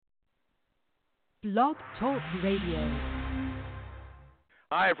Blog Talk Radio.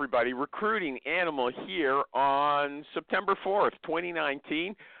 Hi, everybody. Recruiting Animal here on September 4th,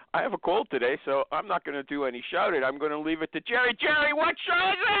 2019. I have a cold today, so I'm not going to do any shouting. I'm going to leave it to Jerry. Jerry, what show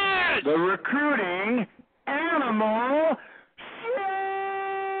is this? The Recruiting Animal Show!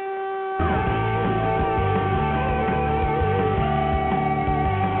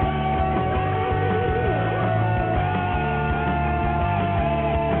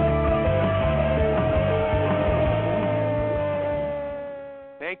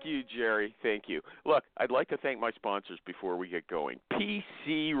 Thank you, Jerry. Thank you. Look, I'd like to thank my sponsors before we get going.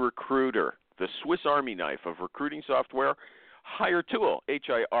 PC Recruiter, the Swiss Army knife of recruiting software. Hire Tool,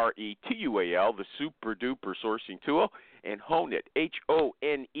 Hiretual, the super-duper sourcing tool. And Honeit,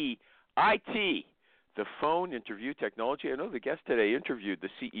 Honeit, the phone interview technology. I know the guest today interviewed the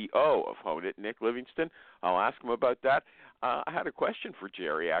CEO of Honeit, Nick Livingston. I'll ask him about that. I had a question for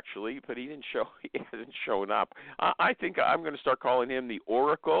Jerry, actually, but he hasn't shown up. I think I'm going to start calling him the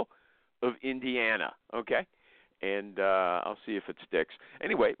Oracle of Indiana, okay? And I'll see if it sticks.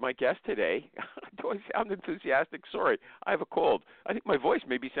 Anyway, my guest today, do I sound enthusiastic? Sorry, I have a cold. I think my voice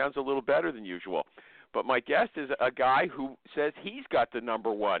maybe sounds a little better than usual. But my guest is a guy who says he's got the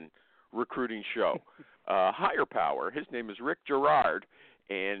 #1 recruiting show, Higher Power. His name is Rick Girard.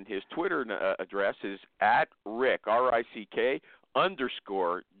 And his Twitter address is @Rick, R-I-C-K, _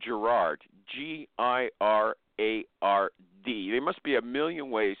 Girard, G-I-R-A-R-D. There must be a million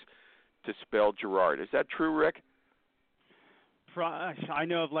ways to spell Girard. Is that true, Rick? I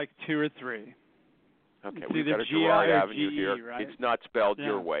know of like 2 or 3. Okay, it's we've got a G-I Girard or Avenue G-E, here. right? It's not spelled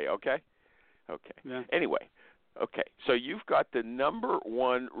your way, okay? Okay. Yeah. Anyway, okay, so you've got the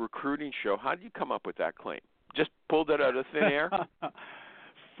 #1 recruiting show. How did you come up with that claim? Just pulled it out of thin air?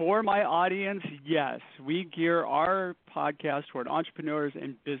 For my audience, yes. We gear our podcast toward entrepreneurs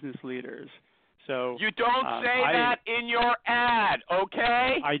and business leaders. So you don't say that in your ad,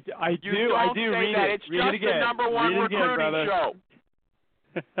 okay? I do. You I don't do. say Read that. it. It's Read just it again. the #1 recruiting show.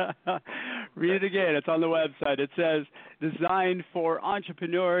 Read it again. It's on the website. It says designed for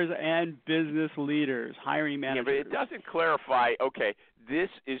entrepreneurs and business leaders, hiring managers. Yeah, but it doesn't clarify, okay, this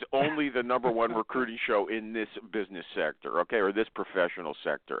is only the #1 recruiting show in this business sector, okay, or this professional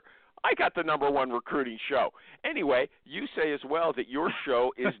sector. I got the #1 recruiting show. Anyway, you say as well that your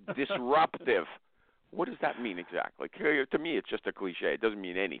show is disruptive. What does that mean exactly? To me, it's just a cliche. It doesn't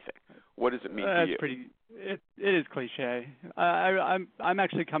mean anything. What does it mean to you? It is cliche. I'm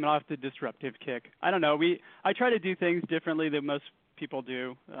actually coming off the disruptive kick. I don't know. I try to do things differently than most people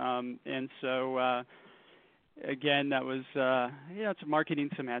do, and so again, that was it's marketing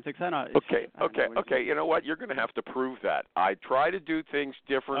semantics. Okay. You know what? You're going to have to prove that. I try to do things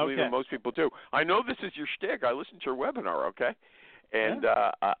differently than most people do. I know this is your shtick. I listened to your webinar. Okay. And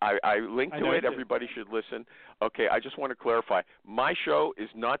I linked to it. Everybody should listen. Okay, I just want to clarify. My show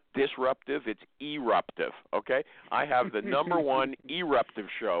is not disruptive. It's eruptive, okay? I have the #1 eruptive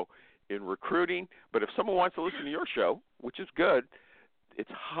show in recruiting. But if someone wants to listen to your show, which is good,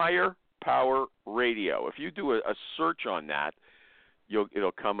 it's Higher Power Radio. If you do a search on that,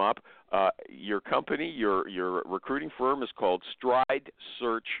 it'll come up. Your company, your recruiting firm is called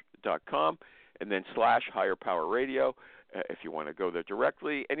stridesearch.com, and then /Higher Power Radio. If you want to go there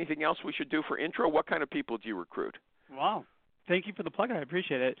directly. Anything else we should do for intro? What kind of people do you recruit? Wow. Thank you for the plug. I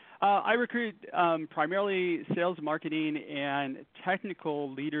appreciate it. I recruit primarily sales, marketing, and technical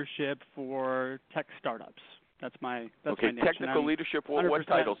leadership for tech startups. That's my niche. Technical leadership. What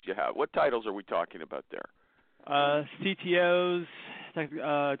titles do you have? What titles are we talking about there? CTOs,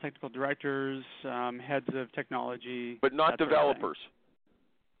 technical directors, heads of technology. But not developers.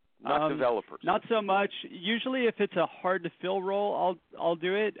 Not developers. Not so much. Usually, if it's a hard to fill role, I'll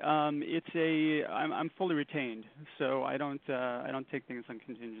do it. I'm fully retained, so I don't take things on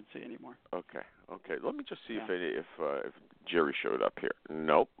contingency anymore. Okay. Let me just see if Jerry showed up here.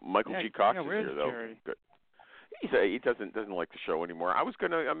 Nope. Michael G. Cox is here though. Jerry? Good. He doesn't like the show anymore. I was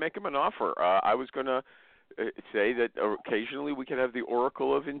going to make him an offer. I was going to say that occasionally we could have the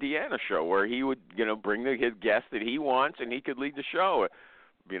Oracle of Indiana show where he would bring his guest that he wants and he could lead the show.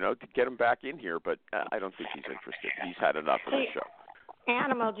 To get him back in here, but I don't think he's interested. He's had enough of the show.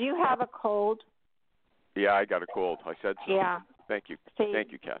 Animal, do you have a cold? Yeah, I got a cold. I said so. Yeah. Thank you. See,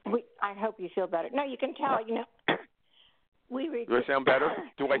 Thank you, Kathy. I hope you feel better. No, you can tell. Do I sound better?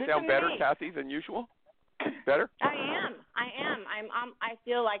 Do I sound better, Kathy, than usual? Better? I am. I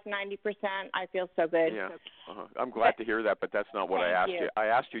feel like 90%. I feel so good. Yeah. I'm glad to hear that, but that's not what I asked you. I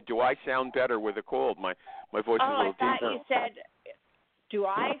asked you, do I sound better with a cold? My voice is a little deeper. I thought you said, do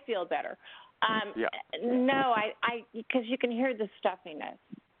I feel better? Yeah. No, I because you can hear the stuffiness.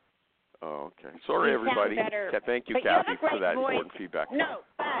 Oh, okay. Sorry, You everybody. sound better. Thank you, But you have Kathy, a great for that voice. important feedback. No,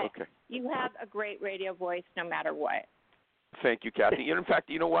 but Okay. you have a great radio voice no matter what. Thank you, Kathy. And in fact,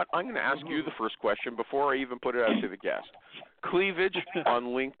 you know what? I'm going to ask you the first question before I even put it out to the guest. Cleavage on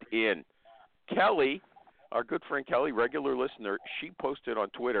LinkedIn. Kelly, our good friend Kelly, regular listener, she posted on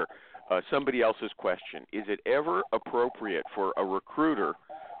Twitter somebody else's question. Is it ever appropriate for a recruiter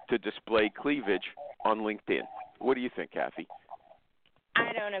to display cleavage on LinkedIn? What do you think, Kathy?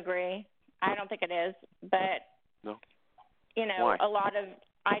 I don't agree. I don't think it is. But, No. you know, Why?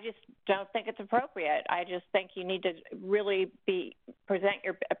 I just don't think it's appropriate. I just think you need to really present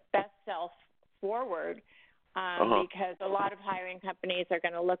your best self forward because a lot of hiring companies are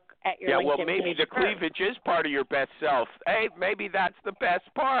going to look at your LinkedIn well, maybe page the cleavage is part of your best self. Hey, maybe that's the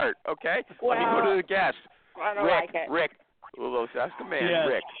best part, okay? Let me go to the guest. I don't Rick, like it. Rick, well, let's ask the man.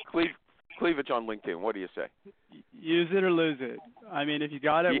 Yes. Rick, cleavage on LinkedIn. What do you say? Use it or lose it. I mean, if you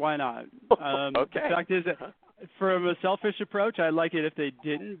got it, why not? Okay. The fact is that from a selfish approach, I like it if they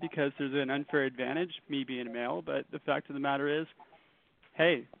didn't because there's an unfair advantage, me being a male. But the fact of the matter is,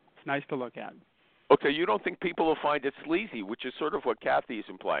 hey, it's nice to look at. Okay, you don't think people will find it sleazy, which is sort of what Kathy is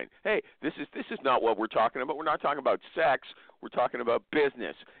implying. Hey, this is not what we're talking about. We're not talking about sex. We're talking about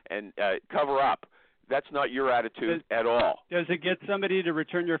business and cover up. That's not your attitude at all. Does it get somebody to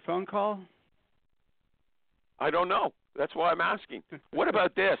return your phone call? I don't know. That's why I'm asking. What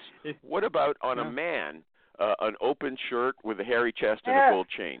about this? What about on a man, an open shirt with a hairy chest and a gold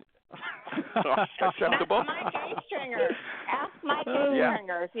chain? Acceptable? That's my gay stringer. Ask my gay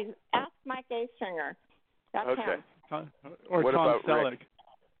stringer. Ask my gay stringer. That's him. Or what Tom about Selleck. Rick?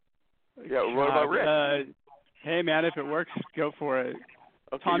 Yeah, what about Rick? Hey, man, if it works, go for it.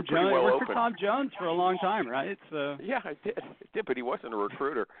 Okay, Tom you're Jones. well I worked open. for Tom Jones for a long time, right? So. Yeah, I did, but he wasn't a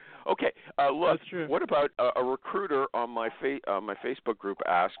recruiter. Okay, look, That's true. What about a recruiter on my Facebook group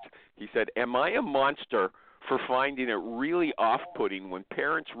asked, he said, am I a monster for finding it really off-putting when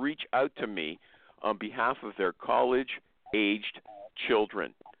parents reach out to me on behalf of their college-aged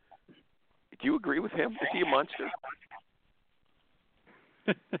children? Do you agree with him? Is he a monster?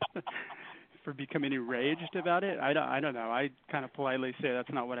 For becoming enraged about it? I don't know. I kind of politely say that's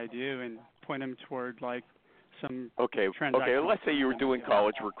not what I do and point him toward like some transaction. Okay, let's say you were doing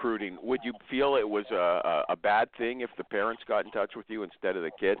college recruiting. Would you feel it was a bad thing if the parents got in touch with you instead of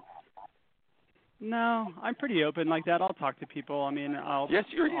the kid? No, I'm pretty open like that. I'll talk to people. I mean, Yes,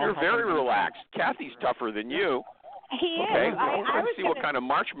 you're very relaxed. Kathy's tougher than you. He okay, is. let's see what kind of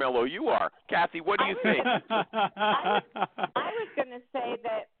marshmallow you are. Kathy, what do you think? I was going to say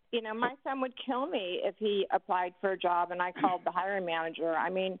that, you know, my son would kill me if he applied for a job and I called the hiring manager. I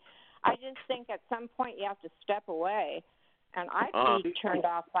mean, I just think at some point you have to step away, and I'd be turned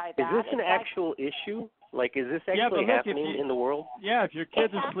off by that. Is this an actual issue? Like, is this actually happening in the world? Yeah, if your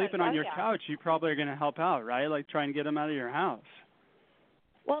kids are sleeping on your couch, you probably are going to help out, right? Like, try and get them out of your house.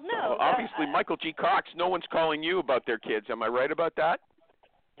 Well, no. Obviously, Michael G. Cox, no one's calling you about their kids. Am I right about that?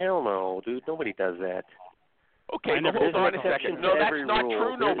 Hell no, dude. Nobody does that. Okay, but hold on a second. No, that's not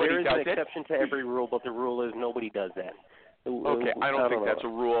true. Nobody does it. There is an exception to every rule, but the rule is nobody does that. Okay, I don't think that's a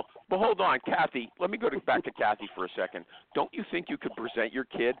rule. But hold on, Kathy. Let me go back to Kathy for a second. Don't you think you could present your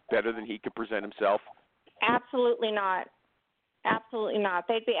kid better than he could present himself? Absolutely not. Absolutely not.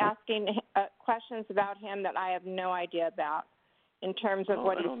 They'd be asking questions about him that I have no idea about in terms of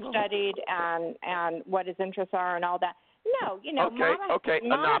what he's studied and what his interests are and all that. No, you know, Mama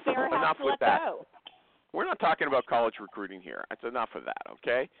Bear has to let go. We're not talking about college recruiting here. That's enough of that,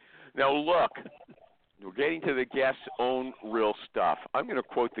 okay? Now, look, we're getting to the guest's own real stuff. I'm going to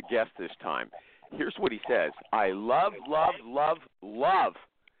quote the guest this time. Here's what he says. I love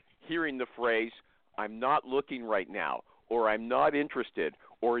hearing the phrase, I'm not looking right now, or I'm not interested,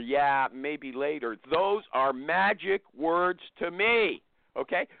 or yeah, maybe later. Those are magic words to me,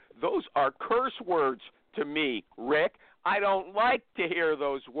 okay? Those are curse words to me, Rick. I don't like to hear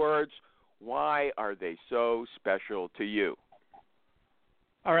those words. Why are they so special to you?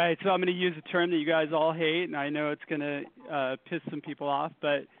 All right, so I'm going to use a term that you guys all hate, and I know it's going to piss some people off,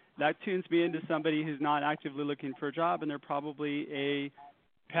 but that tunes me into somebody who's not actively looking for a job, and they're probably a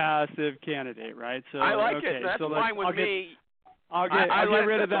passive candidate, right? So I like it. That's fine with me. I'll get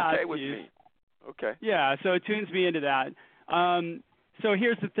rid of that. Okay with me. Okay. Yeah, so it tunes me into that. So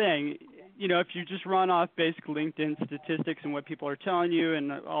here's the thing. You know, if you just run off basic LinkedIn statistics and what people are telling you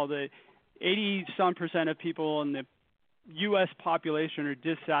and all the 80-some% of people in the U.S. population are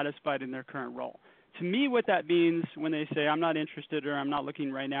dissatisfied in their current role. To me, what that means when they say I'm not interested or I'm not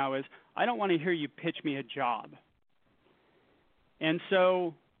looking right now is I don't want to hear you pitch me a job. And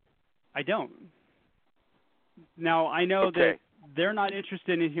so I don't. Now, I know that they're not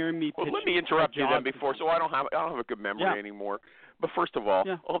interested in hearing me pitch. Well, let me interrupt you then before, so I don't have a good memory anymore. But first of all,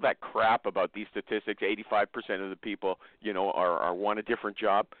 all that crap about these statistics, 85% of the people, are want a different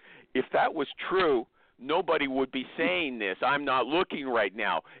job. If that was true, nobody would be saying this. I'm not looking right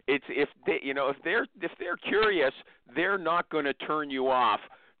now. It's if they're curious, they're not going to turn you off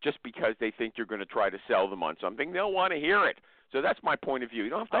just because they think you're going to try to sell them on something. They'll want to hear it. So that's my point of view. You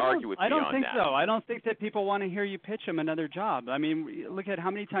don't have to argue with me on that. I don't think so. I don't think that people want to hear you pitch them another job. I mean, look at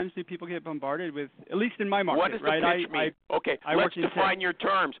how many times do people get bombarded with, at least in my market, what does right? The pitch mean? Let's define your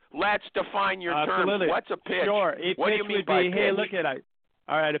terms. Let's define your terms. What's a pitch? Sure. What do you mean by pitch? Hey, look at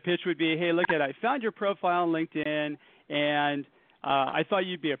all right, a pitch would be, hey, look at I found your profile on LinkedIn, and I thought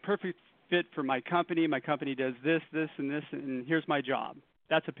you'd be a perfect fit for my company. My company does this, this, and this, and here's my job.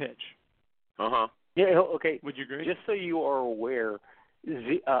 That's a pitch. Uh-huh. Yeah, okay. Would you agree? Just so you are aware,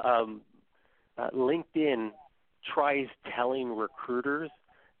 LinkedIn tries telling recruiters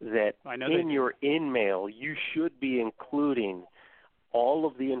that in your in-mail you should be including all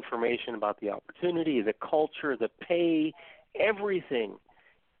of the information about the opportunity, the culture, the pay, everything.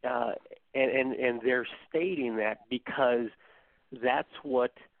 And they're stating that because that's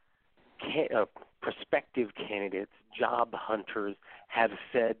what prospective candidates, job hunters, have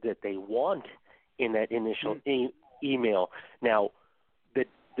said that they want in that initial email. Now,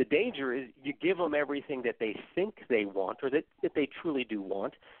 the danger is you give them everything that they think they want or that they truly do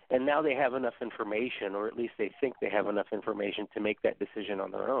want, and now they have enough information, or at least they think they have enough information to make that decision on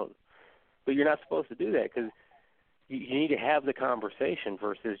their own. But you're not supposed to do that because you need to have the conversation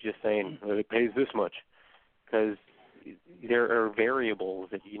versus just saying, well, it pays this much, because there are variables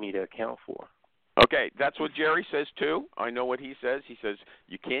that you need to account for. Okay, that's what Jerry says too. I know what he says. He says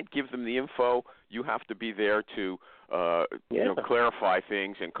you can't give them the info. You have to be there to clarify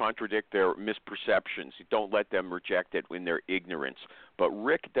things and contradict their misperceptions. Don't let them reject it in their ignorance. But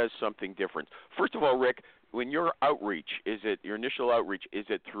Rick does something different. First of all, Rick, when your outreach, your initial outreach, is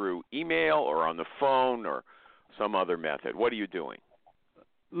it through email or on the phone or some other method? What are you doing?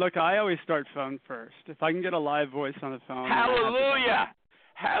 Look, I always start phone first. If I can get a live voice on the phone. Hallelujah!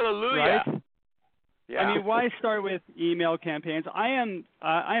 Hallelujah! Right? Yeah. I mean, why start with email campaigns? I am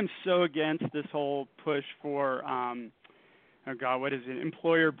so against this whole push for, what is it,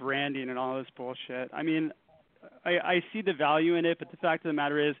 employer branding and all this bullshit. I mean, I see the value in it, but the fact of the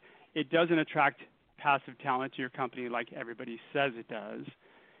matter is it doesn't attract passive talent to your company like everybody says it does.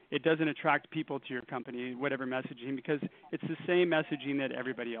 It doesn't attract people to your company, whatever messaging, because it's the same messaging that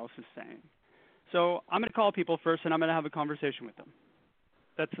everybody else is saying. So I'm going to call people first, and I'm going to have a conversation with them.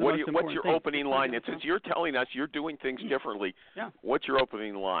 That's the most important What's your thing. opening line? And since you're telling us you're doing things differently, what's your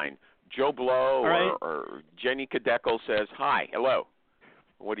opening line? Joe Blow or Jenny Kadekel says, hi, hello.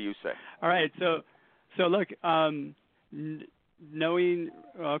 What do you say? All right, so look, so I'm going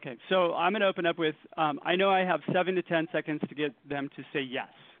to open up with, I know I have 7 to 10 seconds to get them to say yes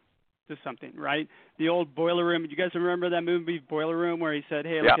to something, right? The old Boiler Room, you guys remember that movie Boiler Room where he said,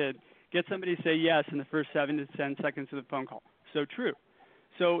 hey, look, get somebody to say yes in the first 7 to 10 seconds of the phone call. So true.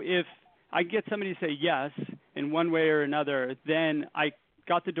 So if I get somebody to say yes in one way or another, then I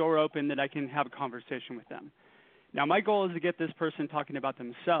got the door open that I can have a conversation with them. Now, my goal is to get this person talking about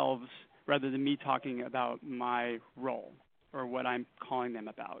themselves rather than me talking about my role or what I'm calling them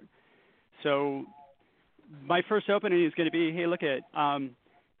about. So my first opening is going to be, hey, look at,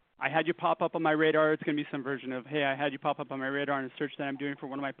 I had you pop up on my radar. It's going to be some version of, hey, I had you pop up on my radar in a search that I'm doing for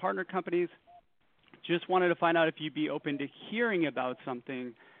one of my partner companies. Just wanted to find out if you'd be open to hearing about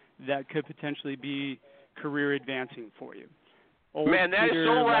something that could potentially be career advancing for you. Man, that is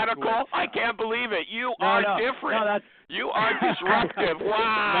so radical. I can't believe it. You are different. You are disruptive.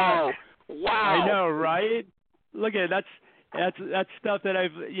 Wow. No. Wow. I know, right? Look at that's stuff that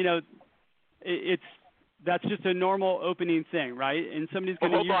I've, that's just a normal opening thing, right? And somebody's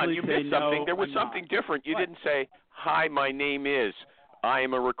going to usually hold on, you say missed something. no. There was something different. You didn't say, hi, my name is. I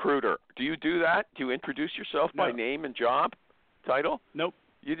am a recruiter. Do you do that? Do you introduce yourself by name and job title? Nope.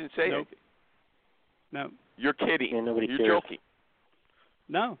 You didn't say anything? No. You're kidding. Yeah, nobody You're cares. joking.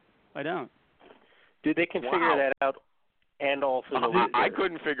 No, I don't. Dude, they can figure that out, and also I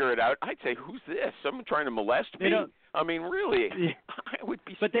couldn't figure it out. I'd say, who's this? Someone trying to molest me? I mean, really? I would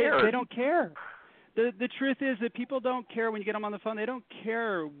be scared. But they don't care. The truth is that people don't care when you get them on the phone. They don't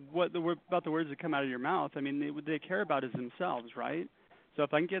care about the words that come out of your mouth. I mean, what they care about is themselves, right? So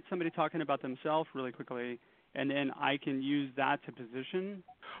if I can get somebody talking about themselves really quickly, and then I can use that to position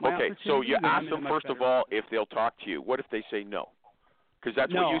my opportunity. Okay, so you ask them, first of all, if they'll talk to you. What if they say no? Because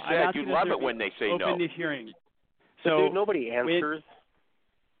that's what you said. You love it when they say no. Open to hearing. So dude, nobody answers.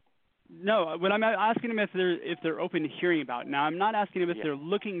 No, when I'm asking them if they're open to hearing about it. Now, I'm not asking them if Yeah. they're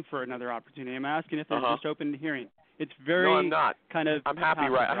looking for another opportunity. I'm asking if they're just open to hearing. It's very No, I'm not. kind of. I'm happy.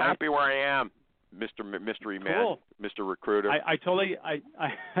 passive, Right. I'm happy where I am, Mr. Mystery Man, Cool. Mr. Recruiter. I totally.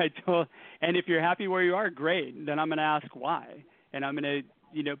 I told. And if you're happy where you are, great. Then I'm going to ask why, and I'm going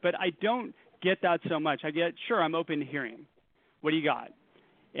to, But I don't get that so much. I get sure. I'm open to hearing. What do you got?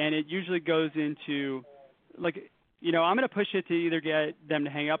 And it usually goes into, like. I'm going to push it to either get them to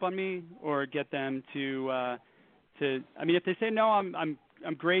hang up on me or get them to. I mean, if they say no, I'm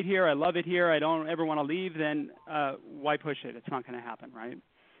great here. I love it here. I don't ever want to leave. Then why push it? It's not going to happen, right?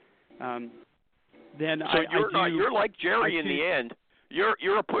 Then so you're like Jerry in the end.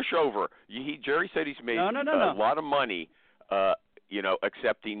 You're a pushover. Jerry said he's made a lot of money.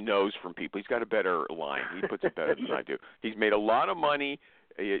 Accepting no's from people. He's got a better line. He puts it better than I do. He's made a lot of money.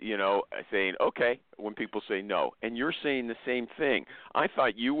 Saying okay when people say no, and you're saying the same thing. I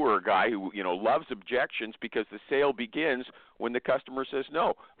thought you were a guy who, loves objections because the sale begins when the customer says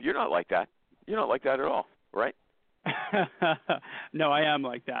no. You're not like that. You're not like that at all, right? No, I am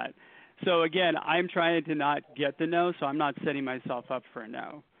like that. So again, I'm trying to not get the no, so I'm not setting myself up for a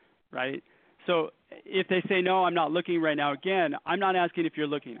no, right? So if they say no, I'm not looking right now. Again, I'm not asking if you're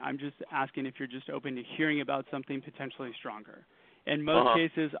looking. I'm just asking if you're just open to hearing about something potentially stronger. In most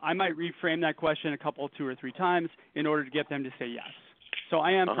cases, I might reframe that question 2 or 3 times in order to get them to say yes. So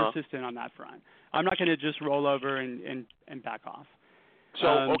I am persistent on that front. I'm not going to just roll over and back off. So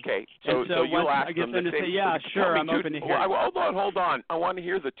okay, so you'll ask them to say, yeah, sure, I'm open to hear. Hold on. I want to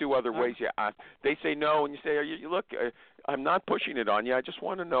hear the 2 other ways you ask. They say no, and you say, look, I'm not pushing it on you. I just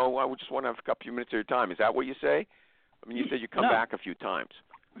want to know. I just want to have a couple of minutes of your time. Is that what you say? I mean, you said you come back a few times.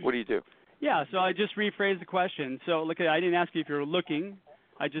 What do you do? Yeah, so I just rephrased the question. So look, I didn't ask you if you were looking.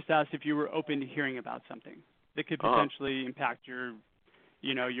 I just asked if you were open to hearing about something that could potentially impact your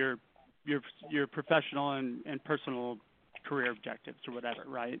professional and personal career objectives or whatever,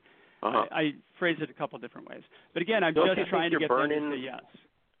 right? I phrased it a couple different ways. But again, I'm just trying to get them to say yes.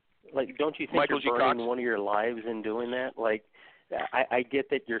 Like, don't you think you're burning one of your lives in doing that? Like, I get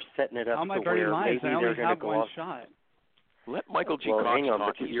that you're setting it up to where lives? maybe they're going to go off. Shot. Let Michael G. Cox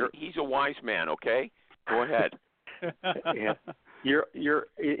talk. He's a wise man. Okay, go ahead. Yeah, you're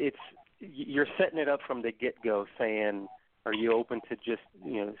setting it up from the get-go, saying, "Are you open to just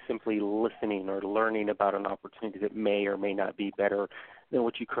simply listening or learning about an opportunity that may or may not be better than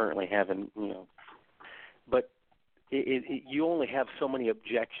what you currently have?" And but you only have so many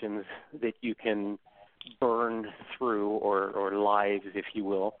objections that you can burn through, or lives, if you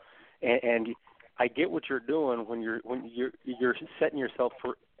will, and I get what you're doing when you're setting yourself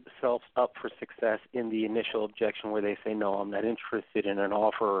up for success in the initial objection where they say, no, I'm not interested in an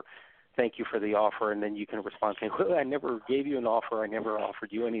offer. Thank you for the offer. And then you can respond saying, well, I never gave you an offer. I never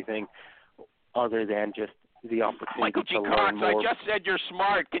offered you anything other than just the opportunity Michael G. to Cox, learn more. I just said you're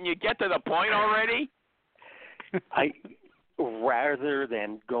smart. Can you get to the point already? Rather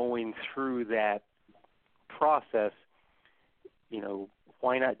than going through that process,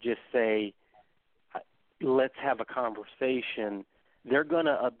 why not just say, let's have a conversation. They're going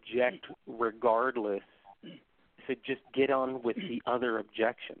to object regardless, so just get on with the other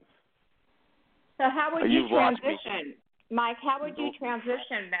objections. So how would you transition, Mike? How would you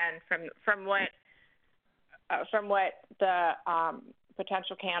transition then from what the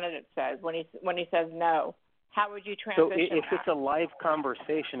potential candidate says when he says no? How would you transition? So if it's a live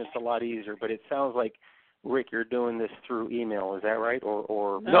conversation, it's a lot easier. But it sounds like, Rick, you're doing this through email. Is that right?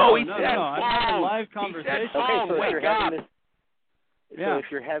 Or no, he said phone. I'm having a live conversation. Okay, so wake up. So if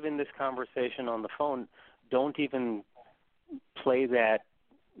you're having this conversation on the phone, don't even play that,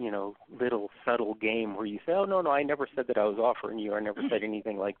 little subtle game where you say, oh, no, I never said that I was offering you. I never said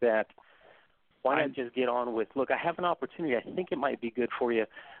anything like that. Why not just get on with, look, I have an opportunity. I think it might be good for you.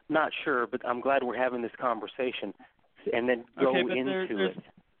 Not sure, but I'm glad we're having this conversation. And then go into it.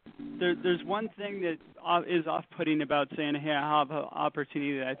 There's one thing that is off-putting about saying, hey, I have an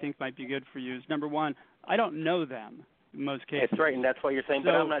opportunity that I think might be good for you. Is number one, I don't know them in most cases. That's right, and that's why you're saying,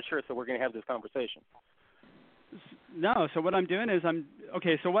 but I'm not sure, so we're going to have this conversation. No, so what I'm doing is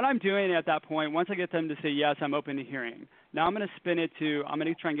so what I'm doing at that point, once I get them to say yes, I'm open to hearing. Now I'm going to spin it to, I'm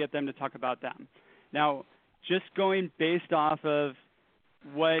going to try and get them to talk about them. Now, just going based off of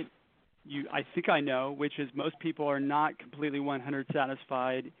what I think I know, which is most people are not completely 100%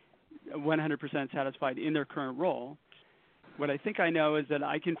 satisfied in their current role. What I think I know is that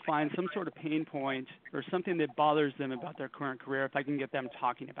I can find some sort of pain point or something that bothers them about their current career if I can get them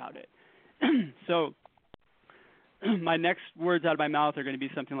talking about it. So my next words out of my mouth are going to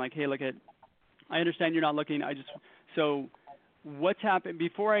be something like, hey, I understand you're not looking. So what's happened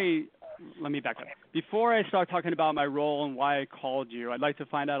before I let me back up. Before I start talking about my role and why I called you, I'd like to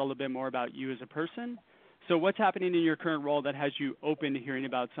find out a little bit more about you as a person. So what's happening in your current role that has you open to hearing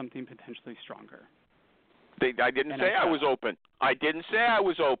about something potentially stronger? I didn't say I was open. I didn't say I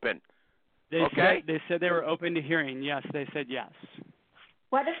was open. They said they were open to hearing. Yes, they said yes.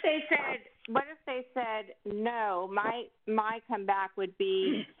 What if they said no? My comeback would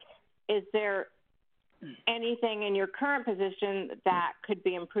be, is there anything in your current position that could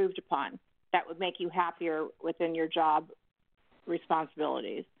be improved upon that would make you happier within your job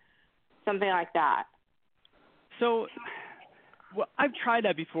responsibilities? Something like that. So, well, I've tried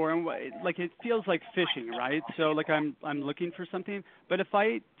that before, and it feels like fishing, right? So I'm looking for something, but if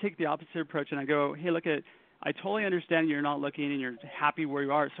I take the opposite approach and I go, hey, I totally understand you're not looking and you're happy where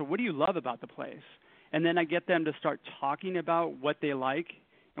you are. So what do you love about the place? And then I get them to start talking about what they like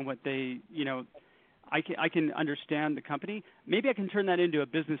and what they, I can understand the company. Maybe I can turn that into a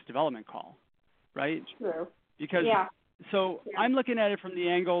business development call, right? True. Because I'm looking at it from the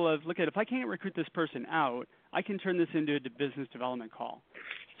angle of, if I can't recruit this person out, I can turn this into a business development call.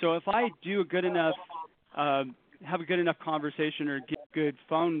 So if I do a good enough, have a good enough conversation or get good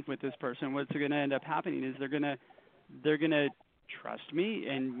phone with this person, what's going to end up happening is they're going to trust me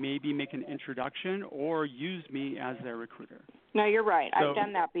and maybe make an introduction or use me as their recruiter. No, you're right. I've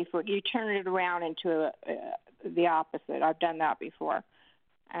done that before. You turn it around into the opposite. I've done that before.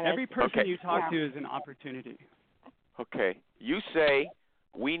 And every person you talk to is an opportunity. Okay. You say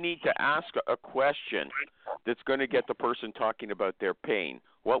we need to ask a question that's going to get the person talking about their pain.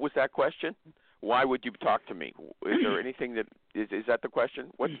 What was that question? Why would you talk to me? Is there anything that is that the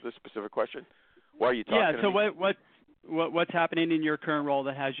question? What's the specific question? Why are you talking to me? So what's happening in your current role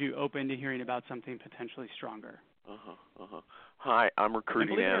that has you open to hearing about something potentially stronger? Hi, I'm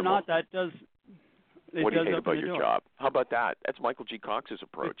recruiting Believe it animal. or not, that does. What do you hate about your job? How about that? That's Michael G. Cox's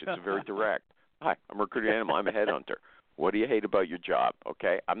approach. It's very direct. Hi, I'm recruiting animal. I'm a headhunter. What do you hate about your job?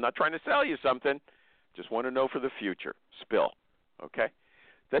 Okay, I'm not trying to sell you something. Just want to know for the future. Spill. Okay,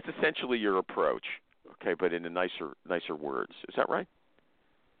 that's essentially your approach. Okay, but in a nicer words. Is that right?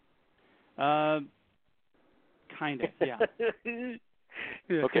 Kind of. Yeah.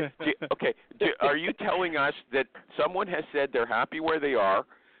 Okay. Are you telling us that someone has said they're happy where they are,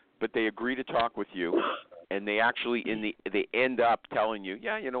 but they agree to talk with you, and they actually they end up telling you,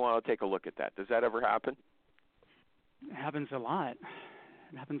 yeah, you know what, I'll take a look at that. Does that ever happen? It happens a lot.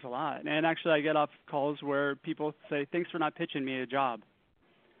 And actually, I get off calls where people say, thanks for not pitching me a job.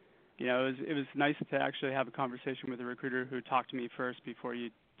 It was nice to actually have a conversation with a recruiter who talked to me first before you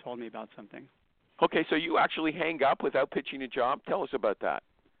told me about something. Okay, so you actually hang up without pitching a job? Tell us about that.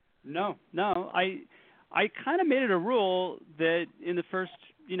 No. I kind of made it a rule that in the first,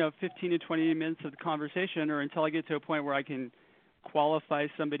 15 to 20 minutes of the conversation, or until I get to a point where I can qualify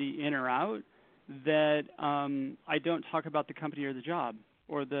somebody in or out, that I don't talk about the company or the job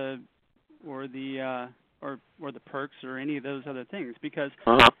or the perks or any of those other things, because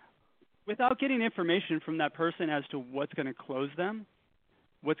without getting information from that person as to what's going to close them,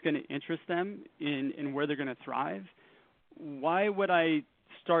 what's going to interest them in where they're going to thrive, why would I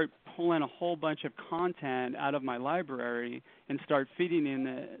start pulling a whole bunch of content out of my library and start feeding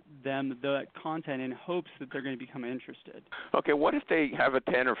in them that content in hopes that they're going to become interested? Okay, what if they have a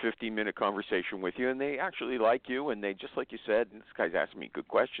 10 or 15-minute conversation with you and they actually like you and they, just like you said, and this guy's asking me good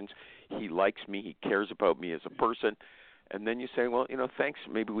questions, he likes me, he cares about me as a person, and then you say, well, thanks,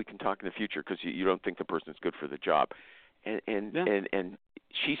 maybe we can talk in the future because you don't think the person's good for the job. And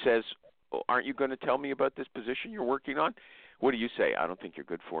she says, aren't you going to tell me about this position you're working on? What do you say? I don't think you're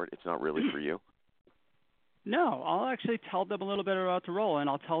good for it. It's not really for you. No, I'll actually tell them a little bit about the role, and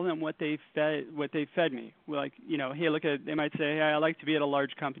I'll tell them what they fed me. Like, hey, they might say, hey, I like to be at a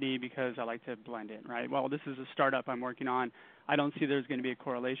large company because I like to blend in, right? Well, this is a startup I'm working on. I don't see there's going to be a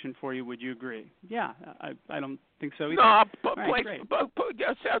correlation for you. Would you agree? Yeah, I don't think so either. No, but right,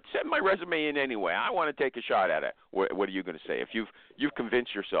 send my resume in anyway. I want to take a shot at it. What are you going to say? If you've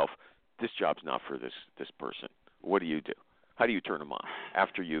convinced yourself this job's not for this person, what do you do? How do you turn them on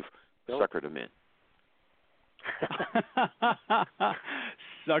after you've suckered them in?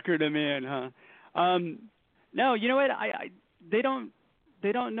 Suckered them in, huh? No, you know what? They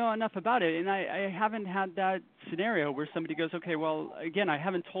don't know enough about it, and I haven't had that scenario where somebody goes, okay, well, again, I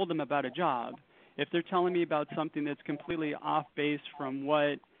haven't told them about a job. If they're telling me about something that's completely off base from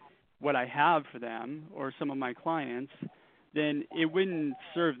what I have for them or some of my clients, then it wouldn't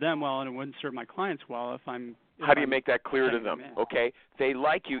serve them well, and it wouldn't serve my clients well if I'm. How do you make that clear to them? Okay, they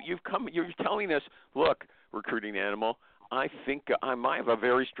like you. You're telling us, look, recruiting animal, I think I have a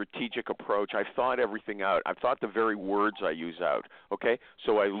very strategic approach. I've thought everything out. I've thought the very words I use out. Okay,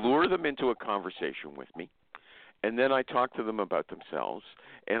 so I lure them into a conversation with me, and then I talk to them about themselves,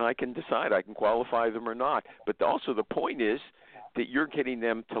 and I can decide I can qualify them or not. But also the point is that you're getting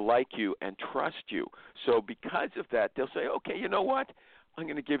them to like you and trust you. So because of that, they'll say, okay, you know what? I'm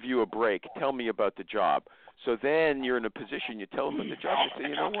going to give you a break. Tell me about the job. So then you're in a position, you tell them about the job, they say,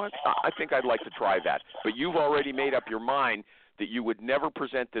 you know what? I think I'd like to try that. But you've already made up your mind that you would never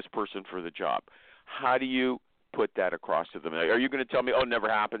present this person for the job. How do you put that across to them? Are you going to tell me, oh, it never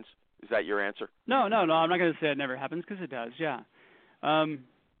happens? Is that your answer? No. I'm not going to say it never happens because it does, yeah.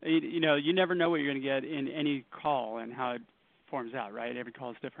 You never know what you're going to get in any call and how it forms out, right? Every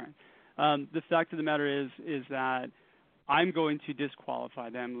call is different. The fact of the matter is that I'm going to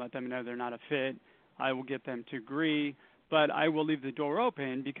disqualify them, let them know they're not a fit. I will get them to agree, but I will leave the door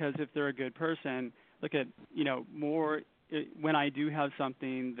open because if they're a good person, look at, when I do have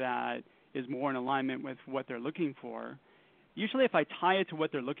something that is more in alignment with what they're looking for, usually if I tie it to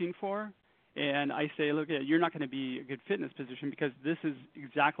what they're looking for and I say, look, you're not going to be a good fit in this position because this is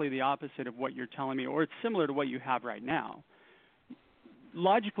exactly the opposite of what you're telling me, or it's similar to what you have right now,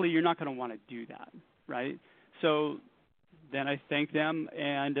 logically you're not going to want to do that, right? So then I thank them,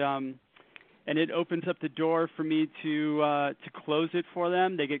 and it opens up the door for me to close it for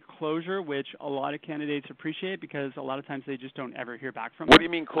them. They get closure, which a lot of candidates appreciate because a lot of times they just don't ever hear back from them. What do you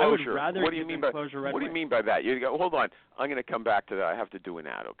mean closure? What do you mean by closure? What do you mean by that? You go, hold on, I'm going to come back to that. I have to do an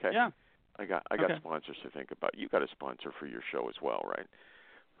ad, okay? Yeah. I got sponsors to think about. You got a sponsor for your show as well, right?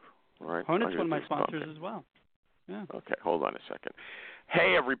 All right. Honet's one of my sponsors as well. Yeah. Okay, hold on a second.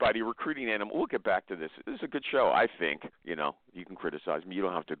 Hey, everybody, Recruiting Animal. We'll get back to this. This is a good show, I think. You can criticize me. You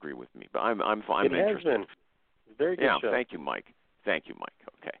don't have to agree with me, but I'm interested. It has been. Very good show. Thank you, Mike.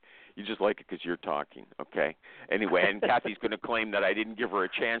 Okay. You just like it because you're talking, okay? Anyway, and Kathy's going to claim that I didn't give her a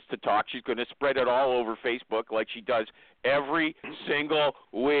chance to talk. She's going to spread it all over Facebook like she does every single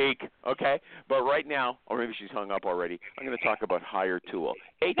week, okay? But right now, or maybe she's hung up already, I'm going to talk about Hire Tool.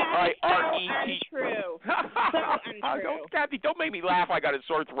 H-I-R-E-T. Untrue. So untrue. Kathy, don't make me laugh. I got a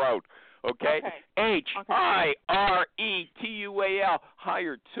sore throat. Okay? H-I-R-E-T-U-A-L.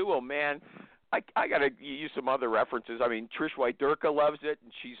 Hire Tool, man. I got to use some other references. I mean, Trish Wyderka loves it,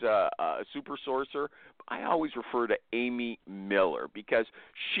 and she's a super sourcer. I always refer to Amy Miller because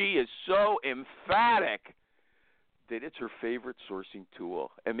she is so emphatic that it's her favorite sourcing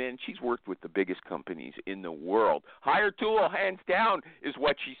tool. And, man, she's worked with the biggest companies in the world. Hire Tool, hands down, is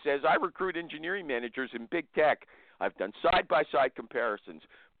what she says. I recruit engineering managers in big tech. I've done side-by-side comparisons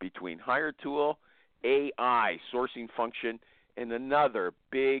between Hire Tool, AI, sourcing function, and another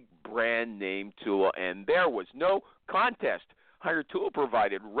big brand name tool, and there was no contest. Hire Tool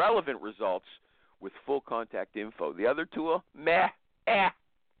provided relevant results with full contact info. The other tool, meh.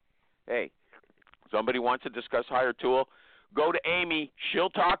 Hey, somebody wants to discuss Hire Tool, go to Amy. She'll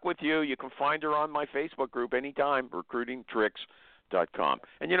talk with you. You can find her on my Facebook group anytime, recruitingtricks.com.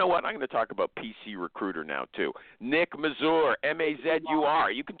 And you know what? I'm going to talk about PC Recruiter now, too. Nick Mazur,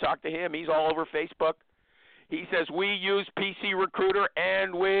 M-A-Z-U-R. You can talk to him. He's all over Facebook. He says, we use PC Recruiter,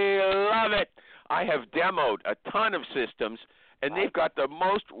 and we love it. I have demoed a ton of systems, and they've got the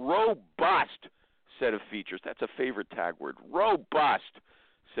most robust set of features. That's a favorite tag word, robust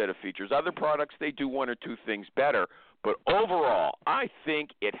set of features. Other products, they do one or two things better, but overall, I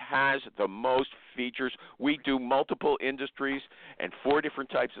think it has the most features. We do multiple industries and 4 different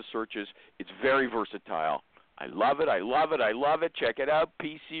types of searches. It's very versatile. I love it. Check it out,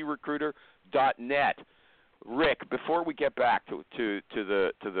 PCRecruiter.net. Rick, before we get back to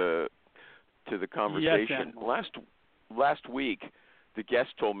the conversation, yes, last week the guest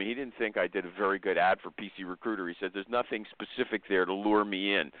told me he didn't think I did a very good ad for PC Recruiter. He said there's nothing specific there to lure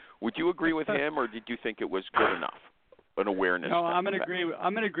me in. Would you agree with him, or did you think it was good enough, an awareness? No, I'm going to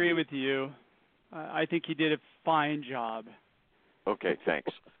agree with you. I think you did a fine job. Okay,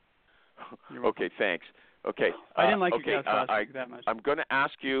 thanks. Okay, thanks. Okay. I didn't like your guest last week that much. I'm going to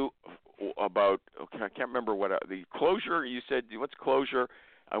ask you about, I can't remember what, the closure. You said, what's closure?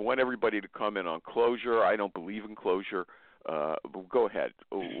 I want everybody to comment on closure. I don't believe in closure. Go ahead.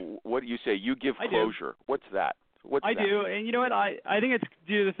 What do you say? You give closure. What's that? I do, and you know what? I think it's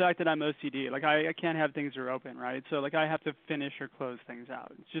due to the fact that I'm OCD. Like, I can't have things that are open, right? So, like, I have to finish or close things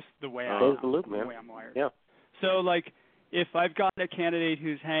out. It's just the way Close the loop, man. The way I'm wired. Yeah. So, like, if I've got a candidate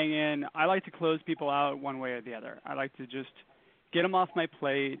who's hanging, I like to close people out one way or the other. I like to just get them off my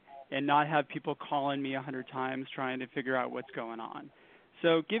plate and not have people calling me 100 times trying to figure out what's going on.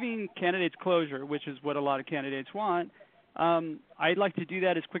 So giving candidates closure, which is what a lot of candidates want, I'd like to do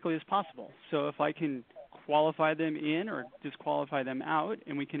that as quickly as possible. So if I can qualify them in or disqualify them out,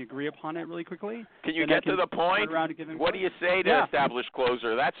 and we can agree upon it really quickly. Can you get to the point? What do you say to establish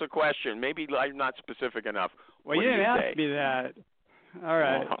closer? That's the question. Maybe I'm not specific enough. Well, what you didn't say? ask me that. All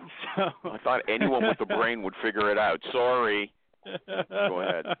right. So I thought anyone with a brain would figure it out. Sorry. Go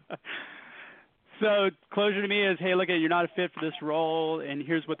ahead. So closure to me is, hey, look, you're not a fit for this role, and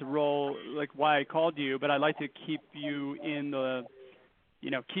here's what the role, like why I called you, but I'd like to keep you in the,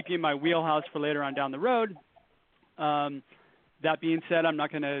 keep you in my wheelhouse for later on down the road. That being said, I'm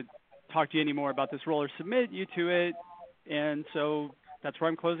not going to talk to you anymore about this role or submit you to it, and so that's where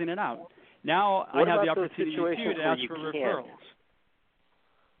I'm closing it out. Now I have the opportunity to ask for referrals.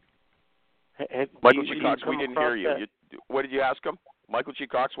 Michael G. Cox, we didn't hear you. What did you ask him? Michael G.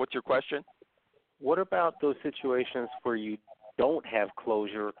 Cox, what's your question? What about those situations where you don't have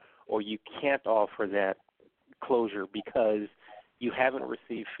closure or you can't offer that closure because you haven't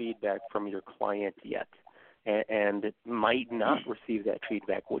received feedback from your client yet and might not receive that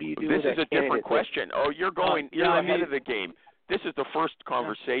feedback? What do you do? This is a different question. Oh, you're ahead of the game. This is the first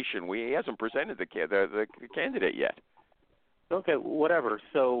conversation. He hasn't presented the candidate yet. Okay, whatever.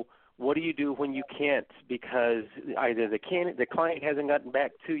 So what do you do when you can't because either the client hasn't gotten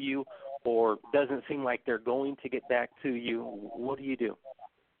back to you or doesn't seem like they're going to get back to you? What do you do?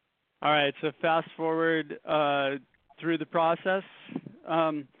 All right, so fast forward through the process.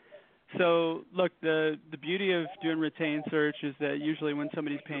 So look, the beauty of doing retained search is that usually when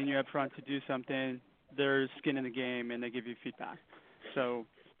somebody's paying you up front to do something, there's skin in the game and they give you feedback. So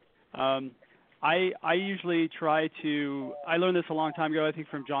I usually try to, I learned this a long time ago, I think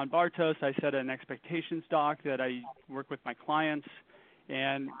from John Bartos. I set an expectations doc that I work with my clients.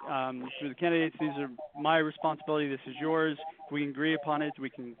 And through the candidates, these are my responsibility, this is yours. If we can agree upon it, we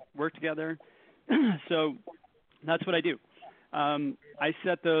can work together. So that's what I do. I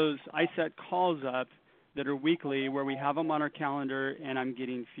set calls up that are weekly where we have them on our calendar and I'm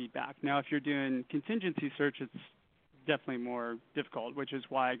getting feedback. Now, if you're doing contingency search, it's definitely more difficult, which is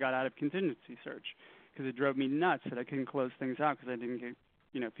why I got out of contingency search, because it drove me nuts that I couldn't close things out because I didn't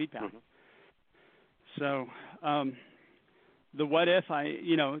get, feedback. Mm-hmm. So the what if, I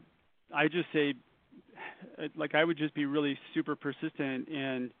just say, like I would just be really super persistent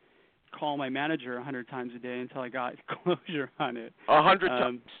and call my manager 100 times a day until I got closure on it. 100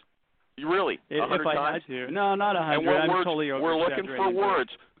 times? Really? 100 if I times? had to. No, not 100. I'm totally we're looking for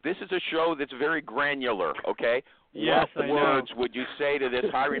words. This is a show that's very granular, okay? Yes, what words would you say to this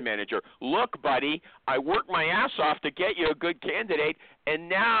hiring manager? Look, buddy, I worked my ass off to get you a good candidate, and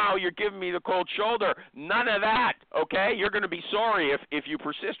now you're giving me the cold shoulder. None of that, okay? You're going to be sorry if you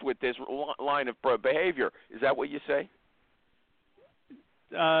persist with this line of behavior. Is that what you say?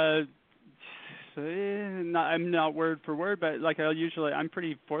 I'm not word for word, but like I'm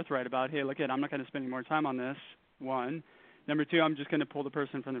pretty forthright about, hey, look, I'm not going to spend any more time on this, one. Number two, I'm just going to pull the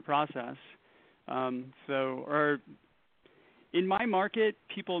person from the process. Or in my market,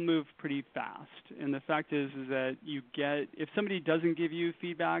 people move pretty fast, and the fact is that if somebody doesn't give you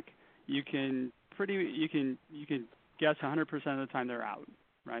feedback, you can guess 100% of the time they're out,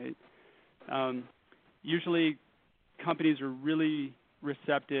 right? Usually, companies are really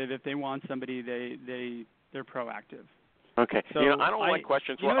receptive. If they want somebody, they're proactive. Okay. So I don't like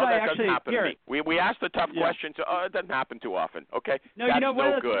questions. That doesn't happen to me. We ask the tough questions. It doesn't happen too often. Okay. No,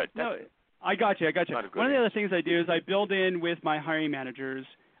 That's good. No, I got you. One of the other things I do is I build in with my hiring managers.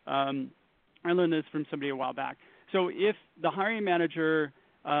 I learned this from somebody a while back. So if the hiring manager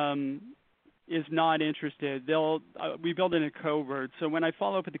is not interested, we build in a code word. So when I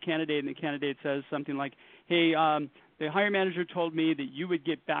follow up with the candidate and the candidate says something like, hey, the hiring manager told me that you would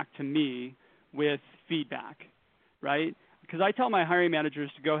get back to me with feedback, right? Because I tell my hiring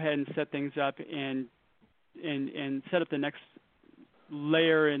managers to go ahead and set things up and set up the next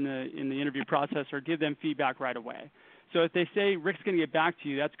layer in the interview process or give them feedback right away. So if they say Rick's going to get back to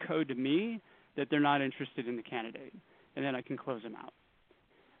you, that's code to me that they're not interested in the candidate, and then I can close them out.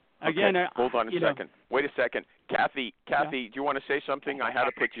 Again, okay. Hold on a second. Wait a second. Kathy, do you want to say something? I had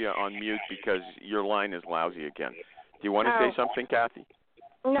to put you on mute because your line is lousy again. Do you want to say something, Kathy?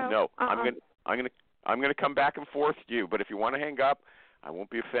 No. No. I'm gonna come back and forth to you, but if you want to hang up, I won't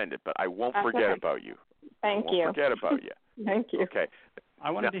be offended, but I won't forget about you. Thank you. I won't forget about you. Thank you. Okay. I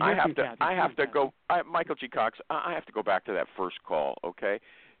wanted to hear from Kathy. I have to go. Michael G. Cox, I have to go back to that first call, okay?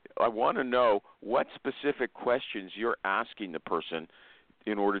 I want to know what specific questions you're asking the person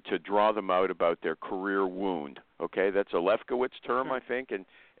in order to draw them out about their career wound, okay? That's a Lefkowitz term, sure. I think, and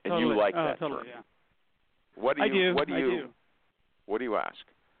totally. you like that totally, term. Yeah. What do you ask?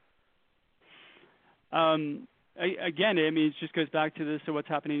 again, I mean, it just goes back to this. So what's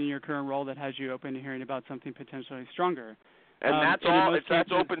happening in your current role that has you open to hearing about something potentially stronger? And that's all. If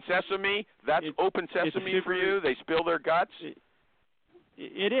that's open sesame, that's open sesame for you. They spill their guts.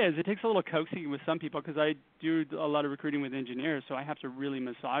 It is. It takes a little coaxing with some people because I do a lot of recruiting with engineers, so I have to really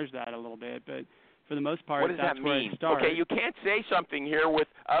massage that a little bit. But for the most part, what does that's that where mean? I start. Okay, you can't say something here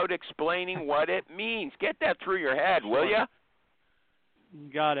without explaining what it means. Get that through your head, will you?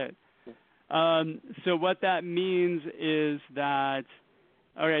 Got it. So what that means is that,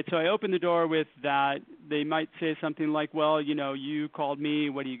 all right, so I open the door with that. They might say something like, well, you called me.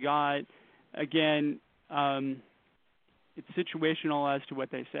 What do you got? Again, it's situational as to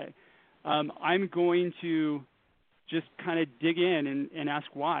what they say. I'm going to just kind of dig in and ask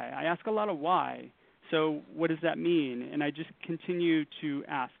why. I ask a lot of why. So what does that mean? And I just continue to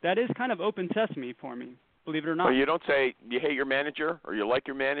ask. That is kind of open sesame for me, believe it or not. Well, you don't say you hate your manager or you like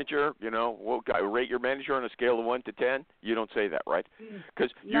your manager. Rate your manager on a scale of 1 to 10. You don't say that, right? Because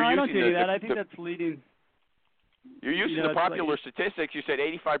I don't do that. I think that's leading. You're using the popular statistics. You said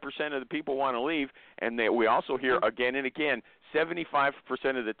 85% of the people want to leave, and we also hear again and again 75%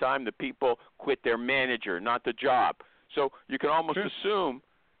 of the time the people quit their manager, not the job. So you can almost assume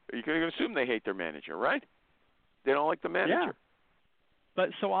they hate their manager, right? They don't like the manager. Yeah. But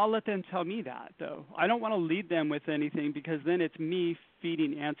so I'll let them tell me that, though. I don't want to lead them with anything because then it's me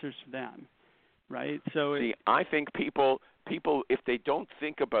feeding answers to them, right? So I think people, if they don't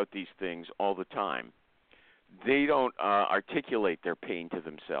think about these things all the time, they don't articulate their pain to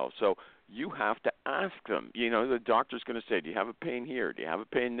themselves. So you have to ask them. The doctor's going to say, do you have a pain here? Do you have a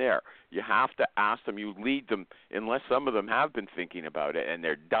pain there? You have to ask them. You lead them, unless some of them have been thinking about it and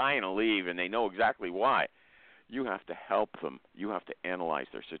they're dying to leave and they know exactly why. You have to help them. You have to analyze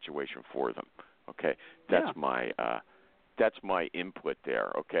their situation for them. Okay, that's my input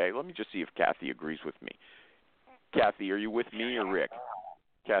there. Okay, let me just see if Kathy agrees with me. Kathy, are you with me or Rick?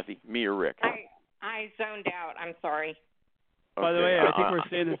 Kathy, me or Rick? I zoned out. I'm sorry. By the way, I think we're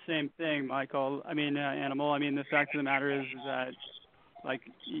saying the same thing, Michael. I mean, Animal. I mean, the fact of the matter is that, like,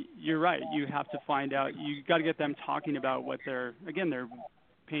 you're right. You have to find out. You got to get them talking about what their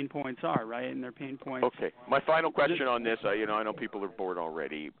pain points are, right? And their pain points. Okay. My final question on this. I know people are bored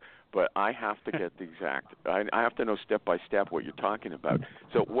already, but I have to get the exact. I have to know step by step what you're talking about.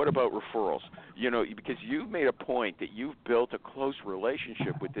 So, what about referrals? Because you've made a point that you've built a close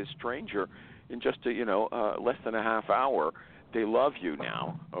relationship with this stranger in just less than a half hour. They love you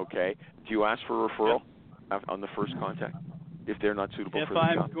now, okay? Do you ask for a referral on the first contact if they're not suitable for the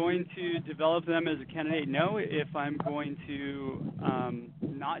job? If I'm going to develop them as a candidate, no. If I'm going to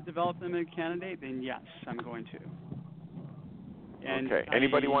not develop them as a candidate, then yes, I'm going to. And okay.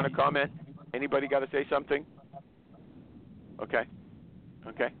 Anybody want to comment? Anybody got to say something? Okay.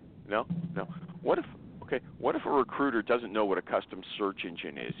 No? What if a recruiter doesn't know what a custom search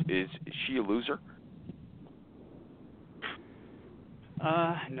engine is? Is she a loser?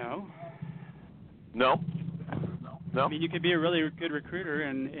 No. No? I mean, you could be a really good recruiter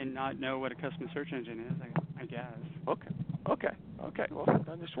and not know what a custom search engine is, I guess. Okay. Well,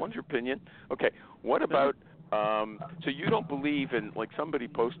 I just wanted your opinion. Okay. What about, so you don't believe in, like somebody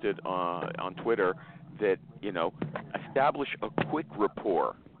posted on Twitter that, establish a quick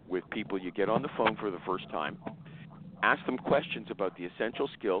rapport with people you get on the phone for the first time. Ask them questions about the essential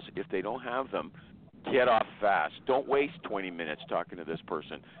skills. If they don't have them, get off fast. Don't waste 20 minutes talking to this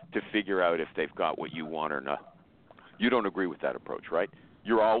person to figure out if they've got what you want or not. You don't agree with that approach, right?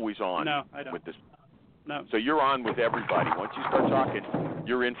 You're always on with this. No. So you're on with everybody. Once you start talking,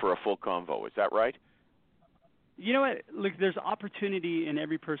 you're in for a full convo. Is that right? You know what? Look, there's opportunity in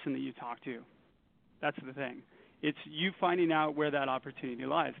every person that you talk to. That's the thing. It's you finding out where that opportunity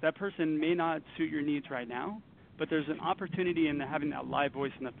lies. That person may not suit your needs right now, but there's an opportunity in having that live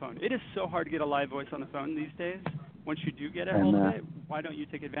voice on the phone. It is so hard to get a live voice on the phone these days. Once you do get a hold of it, why don't you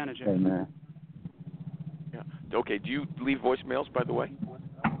take advantage of it? Yeah. Okay. Do you leave voicemails, by the way?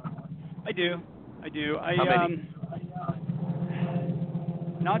 I do. How many?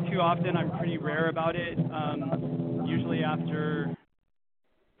 Not too often. I'm pretty rare about it. Usually after.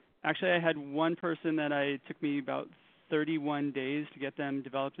 Actually, I had one person that took me about 31 days to get them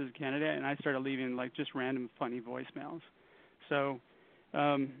developed as a candidate, and I started leaving like just random funny voicemails. So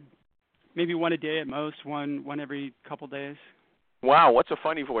maybe one a day at most, one every couple days. Wow, what's a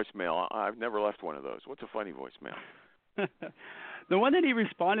funny voicemail? I've never left one of those. What's a funny voicemail? The one that he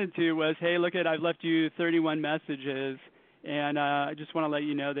responded to was, hey, look, I've left you 31 messages, and I just want to let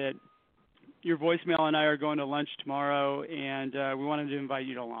you know that your voicemail and I are going to lunch tomorrow, and we wanted to invite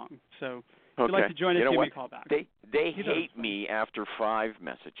you along. So if you'd like to join us, give me a call back. They hate me after 5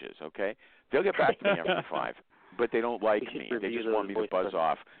 messages, okay? They'll get back to me after 5. but they don't like me. They just want me to buzz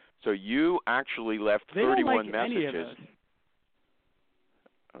off. So you actually left 31 messages. Any of us.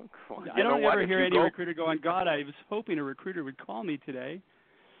 I don't ever hear any recruiter going, God, I was hoping a recruiter would call me today.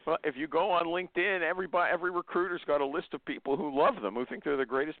 Well, if you go on LinkedIn, every recruiter's got a list of people who love them, who think they're the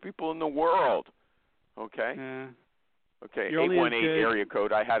greatest people in the world. Okay? Yeah. Okay, 818 area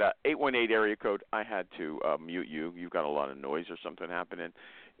code. I had a 818 area code. I had to mute you. You've got a lot of noise or something happening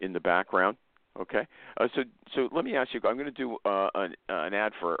in the background. Okay? So let me ask you, I'm going to do an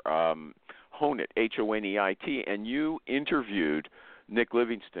ad for Honeit, Honeit, and you interviewed Nick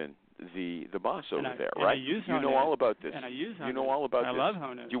Livingston, the boss over there, right? You know all about this. And I use Honeit. You know all about this. I love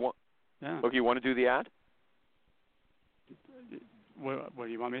Honeit. Okay, you want to do the ad? What do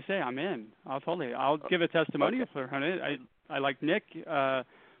you want me to say? I'm in. I'll give a testimonial for Honeit. I like Nick.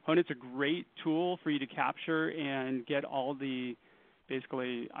 Honeit's a great tool for you to capture and get all the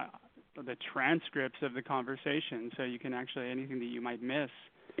basically the transcripts of the conversation, so you can actually anything that you might miss.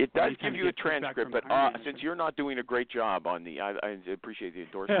 It does give you a transcript, but since you're not doing a great job on I appreciate the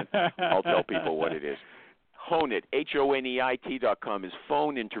endorsement. I'll tell people what it is. Honeit, Honeit.com is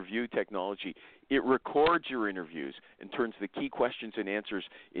phone interview technology. It records your interviews and turns the key questions and answers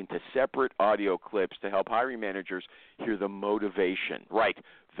into separate audio clips to help hiring managers hear the motivation, right,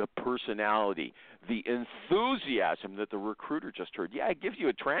 the personality, the enthusiasm that the recruiter just heard. Yeah, it gives you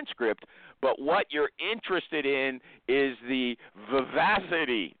a transcript, but what you're interested in is the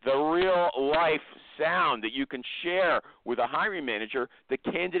vivacity, the real-life sound that you can share with a hiring manager, the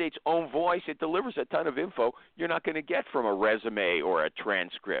candidate's own voice. It delivers a ton of info you're not going to get from a resume or a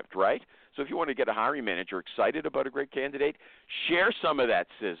transcript, right? So if you want to get a hiring manager excited about a great candidate, share some of that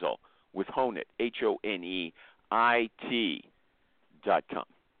sizzle with Honeit, Honeit.com.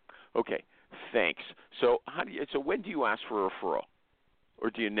 Okay, thanks. So when do you ask for a referral? Or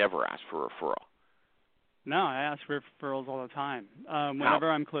do you never ask for a referral? No, I ask for referrals all the time, whenever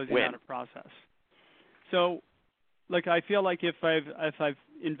I'm closing out a process. So, I feel like if I've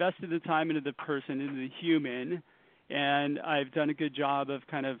invested the time into the person, into the human, and I've done a good job of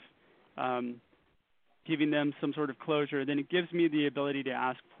kind of giving them some sort of closure, then it gives me the ability to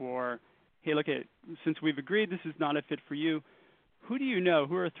ask for, hey, since we've agreed this is not a fit for you, who do you know?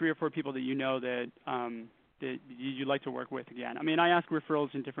 Who are 3 or 4 people that you know that that you'd like to work with again? I mean, I ask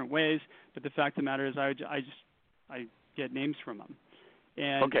referrals in different ways, but the fact of the matter is I get names from them.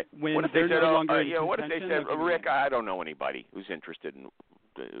 And okay. When what if they said, what if they said, Rick, I don't know anybody who's interested in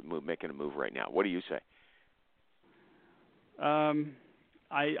making a move right now. What do you say? I'm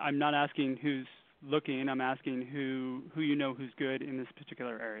not asking who's looking. I'm asking who you know who's good in this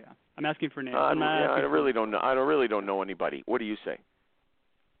particular area. I'm asking for names. I really don't know. I really don't know anybody. What do you say?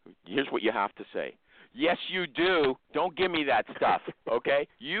 Here's what you have to say. Yes, you do. Don't give me that stuff, okay?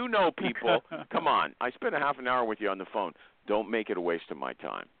 You know people. Come on. I spent a half an hour with you on the phone. Don't make it a waste of my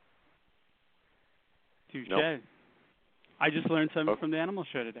time. Touche. Nope. I just learned something from the animal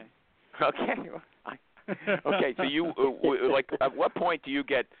show today. Okay. Okay, so you at what point do you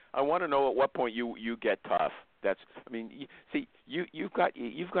get? I want to know at what point you get tough.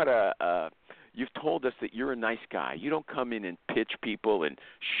 You've told us that you're a nice guy. You don't come in and pitch people and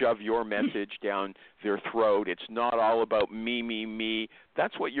shove your message down their throat. It's not all about me.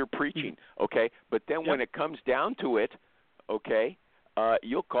 That's what you're preaching, okay? But then when it comes down to it, okay,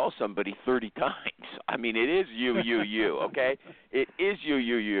 you'll call somebody 30 times. I mean, it is you, okay? It is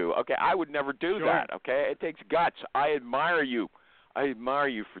you. Okay, I would never do that, okay? It takes guts. I admire you. I admire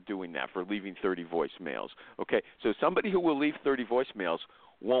you for doing that, for leaving 30 voicemails, okay? So somebody who will leave 30 voicemails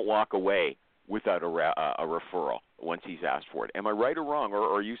won't walk away without a referral once he's asked for it. Am I right or wrong?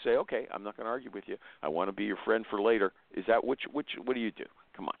 Or you say, okay, I'm not going to argue with you. I want to be your friend for later. Is that what do you do?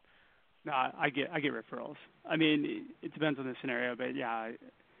 Come on. No, I get referrals. I mean, it depends on the scenario, but yeah,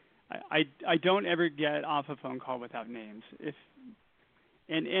 I don't ever get off a phone call without names.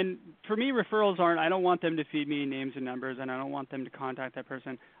 And for me, referrals aren't. I don't want them to feed me names and numbers, and I don't want them to contact that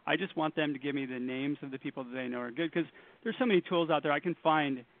person. I just want them to give me the names of the people that they know are good, because there's so many tools out there. I can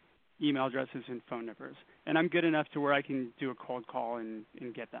find email addresses and phone numbers, and I'm good enough to where I can do a cold call and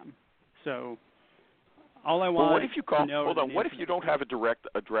get them. So all I want. Well, what if you call? Hold on. What if you don't have a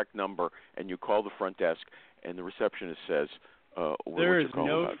direct number and you call the front desk and the receptionist says, there is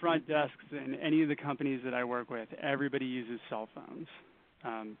no front desks in any of the companies that I work with. Everybody uses cell phones.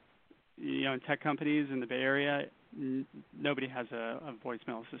 In tech companies in the Bay Area, nobody has a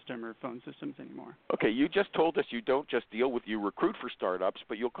voicemail system or phone systems anymore. Okay, you just told us you don't just you recruit for startups,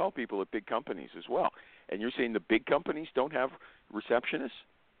 but you'll call people at big companies as well. And you're saying the big companies don't have receptionists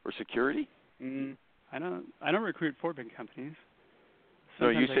or security? I don't recruit for big companies. No,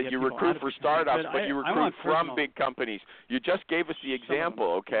 you sometimes I said get you people recruit out of for the company, startups, but you I recruit want from personal. big companies. You just gave us the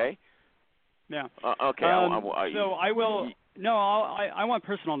example, okay? Yeah. Okay. So I will. No, I want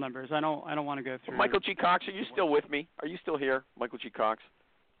personal numbers. I don't want to go through. Michael G. Cox, are you still with me? Are you still here, Michael G. Cox?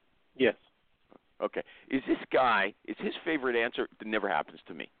 Yes. Okay. Is his favorite answer? It never happens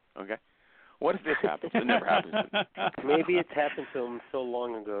to me. Okay. What if this happens? It never happens to me. Maybe it's happened to him so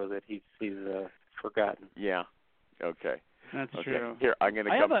long ago that he's forgotten. Yeah. Okay. That's okay. true. Here, I'm going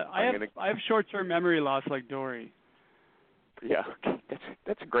to come. I have short-term memory loss like Dory. Yeah, okay.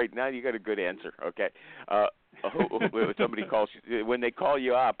 That's great. Now you got a good answer. Okay. Somebody calls when they call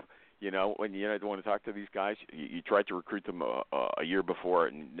you up. When you don't want to talk to these guys, you tried to recruit them a year before,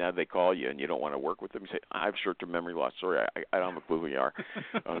 and now they call you, and you don't want to work with them. You say, "I have short-term memory loss. Sorry, I don't have a clue who you are.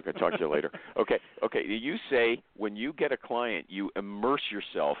 I'm going to talk to you later." Okay. You say when you get a client, you immerse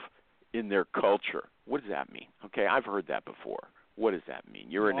yourself in their culture. What does that mean? Okay, I've heard that before. What does that mean?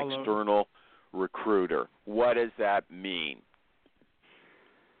 You're an external recruiter. What does that mean?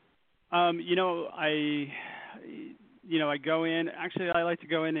 I go in. Actually, I like to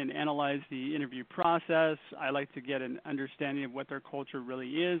go in and analyze the interview process. I like to get an understanding of what their culture really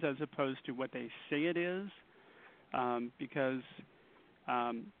is, as opposed to what they say it is, because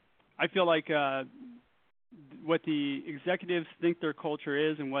I feel like what the executives think their culture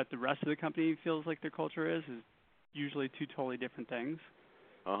is and what the rest of the company feels like their culture is usually two totally different things.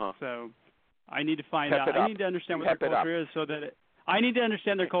 So I need to find out. I need to understand what their culture is so that I need to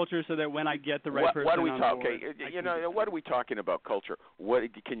understand their culture so that when I get the right person what are we on board. Okay, what are we talking about? Culture. What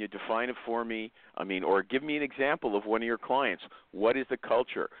can you define it for me? I mean, or give me an example of one of your clients. What is the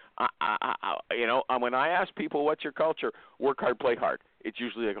culture? When I ask people, "What's your culture?" Work hard, play hard. It's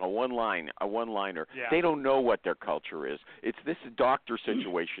usually like a one-liner. Yeah. They don't know what their culture is. It's this doctor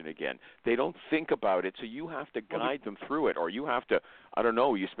situation again. They don't think about it, so you have to guide them through it, or you have to. I don't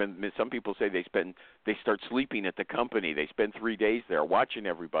know. Some people say they start sleeping at the company. They spend 3 days there watching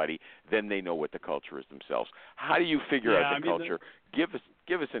everybody. Then they know what the culture is themselves. How do you figure out the culture? Give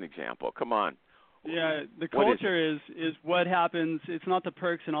us an example. Come on. Yeah, the culture is what happens. It's not the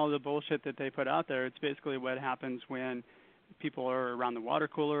perks and all the bullshit that they put out there. It's basically what happens when people are around the water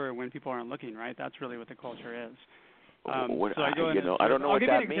cooler or when people aren't looking, right? That's really what the culture is. So I go in. I don't know I'll what give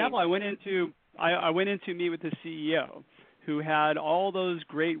that you an example. I went in to meet with the CEO, who had all those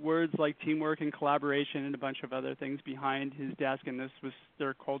great words like teamwork and collaboration and a bunch of other things behind his desk, and this was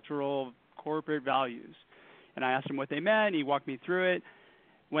their cultural corporate values. And I asked him what they meant, and he walked me through it.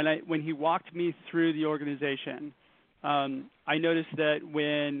 When he walked me through the organization, I noticed that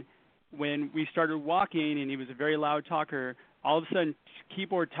when we started walking, and he was a very loud talker, all of a sudden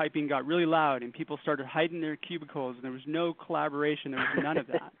keyboard typing got really loud, and people started hiding in their cubicles, and there was no collaboration. There was none of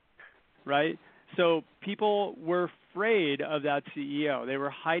that, right? So people were afraid of that CEO. They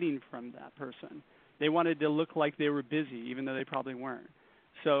were hiding from that person. They wanted to look like they were busy, even though they probably weren't.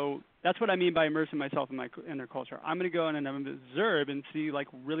 So that's what I mean by immersing myself in their culture. I'm going to go in and observe and see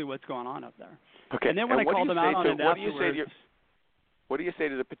really what's going on up there. Okay. And then when I call them out on it afterwards. What do you say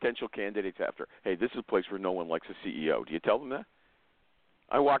to the potential candidates after? Hey, this is a place where no one likes a CEO. Do you tell them that?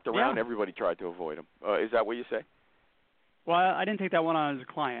 I walked around. Yeah. Everybody tried to avoid him. Is that what you say? Well, I didn't take that one on as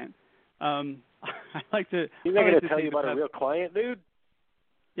a client. I like to. He's not going to tell you about a real client, dude?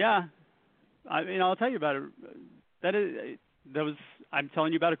 Yeah. I'll tell you about it. I'm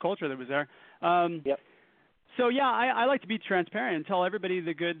telling you about a culture that was there. Yep. So, yeah, I like to be transparent and tell everybody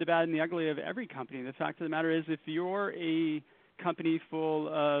the good, the bad, and the ugly of every company. The fact of the matter is, if you're a company full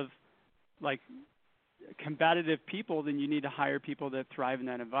of, combative people, then you need to hire people that thrive in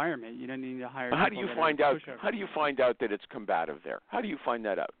that environment. You don't need to hire How people do you that find are out? pushovers. How do you find out that it's combative there? How do you find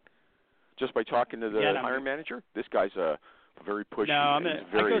that out? Just by talking to the hiring manager? This guy's very pushy and he's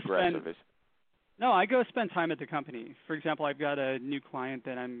very aggressive. I go spend time at the company. For example, I've got a new client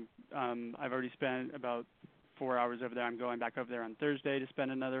that I've already spent about 4 hours over there. I'm going back over there on Thursday to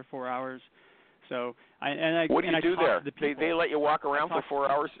spend another 4 hours. So what do you do there? They let you walk around for 4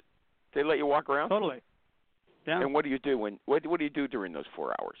 hours? They let you walk around? Totally. Yeah. And what do you do what do you do during those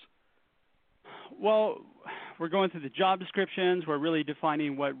 4 hours? Well, we're going through the job descriptions. We're really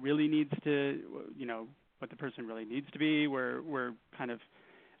defining what really needs to, what the person really needs to be. We're kind of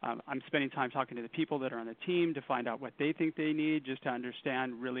I'm spending time talking to the people that are on the team to find out what they think they need, just to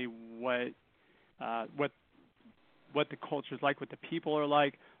understand really what the culture is like, what the people are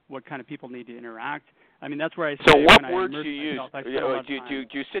like, what kind of people need to interact. I mean, that's where I say. So what when words I do you use?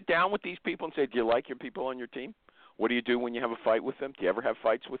 Do you sit down with these people and say, do you like your people on your team? What do you do when you have a fight with them? Do you ever have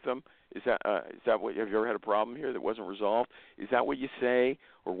fights with them? Is that what? Have you ever had a problem here that wasn't resolved? Is that what you say,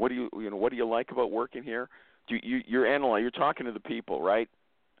 or what do you like about working here? You're talking to the people, right?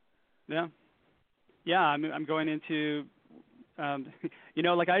 Yeah. Yeah, I'm going into,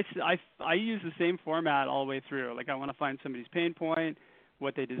 like I use the same format all the way through. Like I want to find somebody's pain point,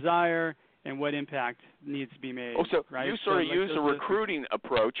 what they desire, and what impact needs to be made. Oh, so right? you sort of use a recruiting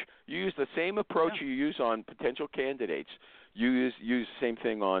approach. You use the same approach you use on potential candidates. You use the same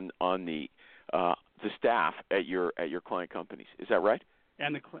thing on the staff at your client companies. Is that right?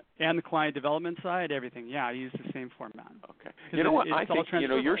 And the client development side, everything. Yeah, I use the same format. Okay. You know what? I think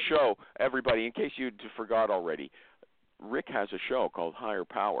your right? show, everybody, in case you forgot already, Rick has a show called Higher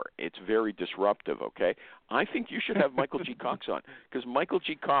Power. It's very disruptive, okay? I think you should have Michael G. Cox on, because Michael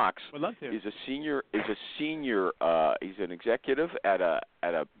G. Cox is a senior. He's an executive at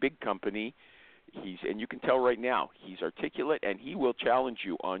a big company. And you can tell right now he's articulate, and he will challenge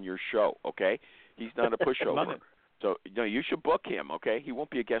you on your show, okay? He's not a pushover. Love it. So you should book him, okay? He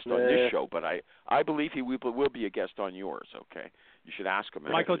won't be a guest on this show, but I believe he will be a guest on yours, okay? You should ask him.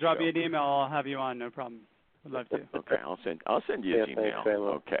 Michael, drop me an email. I'll have you on. No problem. I'd love to. Okay, I'll send you his email.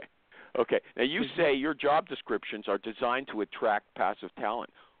 Thanks, Okay. Now you say your job descriptions are designed to attract passive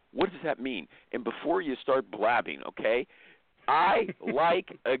talent. What does that mean? And before you start blabbing, okay, I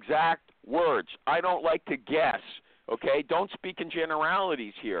like exact words. I don't like to guess. Okay, don't speak in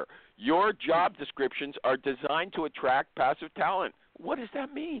generalities here. Your job descriptions are designed to attract passive talent. What does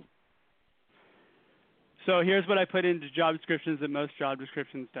that mean? So here's what I put into job descriptions that most job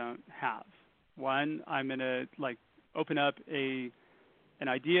descriptions don't have. One, I'm going to open up an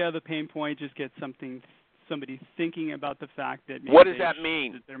idea of a pain point, just get somebody thinking about the fact that maybe what does that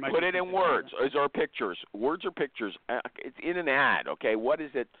mean? Put it in words or pictures. Words or pictures. It's in an ad, okay? What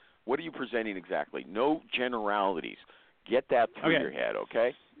is it? What are you presenting exactly? No generalities. Get that through your head,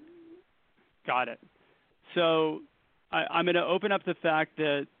 okay? Got it. So I'm going to open up the fact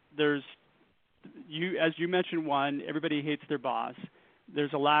that as you mentioned, one, everybody hates their boss.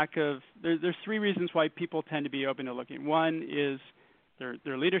 There's a lack of there's three reasons why people tend to be open to looking. One is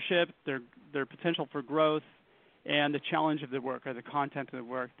their leadership, their potential for growth, and the challenge of the work or the content of the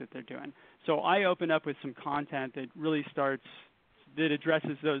work that they're doing. So I open up with some content that really that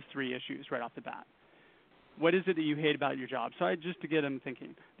addresses those three issues right off the bat. What is it that you hate about your job? So just to get them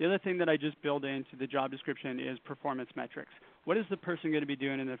thinking. The other thing that I just build into the job description is performance metrics. What is the person going to be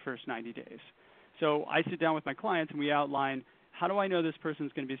doing in the first 90 days? So I sit down with my clients and we outline, how do I know this person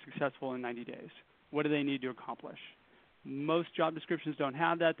is going to be successful in 90 days? What do they need to accomplish? Most job descriptions don't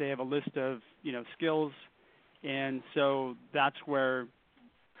have that. They have a list of skills, and so that's where.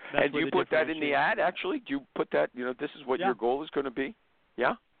 And do you put that in the ad? Actually, do you put that? This is what your goal is going to be.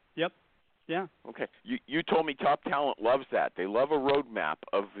 Yeah. Yep. Yeah. Okay. You told me top talent loves that. They love a roadmap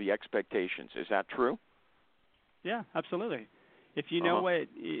of the expectations. Is that true? Yeah, absolutely. If you know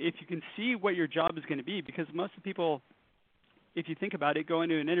if you can see what your job is going to be, because most of the people, if you think about it, go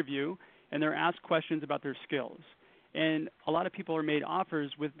into an interview and they're asked questions about their skills. And a lot of people are made offers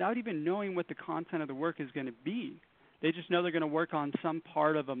without even knowing what the content of the work is going to be. They just know they're going to work on some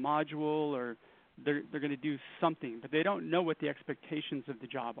part of a module or they're going to do something, but they don't know what the expectations of the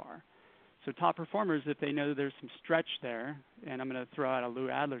job are. So top performers, if they know there's some stretch there, and I'm going to throw out a Lou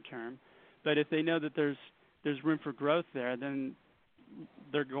Adler term, but if they know that there's room for growth there, then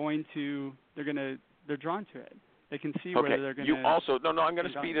they're drawn to it. They can see where they're going to. You also I'm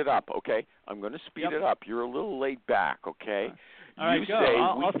going to speed it up. Okay, I'm going to speed it up. You're a little laid back. Okay. All right, go.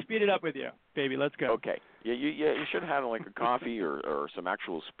 I'll speed it up with you, baby. Let's go. Okay. Yeah, you should have had like a coffee or some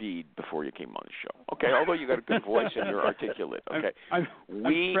actual speed before you came on the show. Okay. Although you got a good voice and you're articulate. Okay.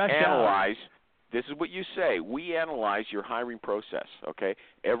 We analyze. This is what you say. We analyze your hiring process. Okay.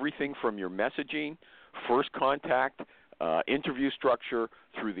 Everything from your messaging, first contact, interview structure,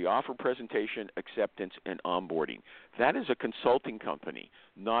 through the offer presentation, acceptance, and onboarding. That is a consulting company,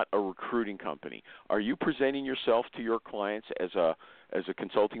 not a recruiting company. Are you presenting yourself to your clients as a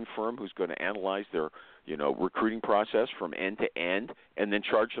consulting firm who's going to analyze their recruiting process from end to end and then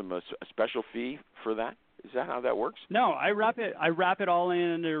charge them a special fee for that? Is that how that works? No, I wrap it all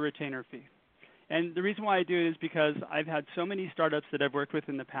in under a retainer fee. And the reason why I do it is because I've had so many startups that I've worked with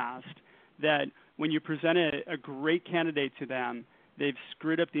in the past that when you present a great candidate to them, they've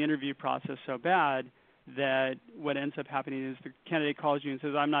screwed up the interview process so bad that what ends up happening is the candidate calls you and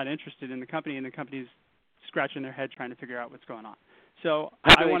says, I'm not interested in the company, and the company's scratching their head trying to figure out what's going on. So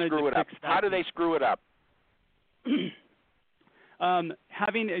I wanted to fix that. How do they screw it up?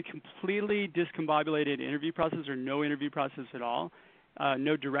 Having a completely discombobulated interview process or no interview process at all,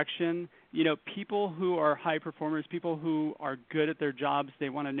 no direction. People who are high performers, people who are good at their jobs, they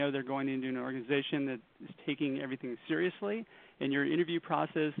want to know they're going into an organization that is taking everything seriously, and your interview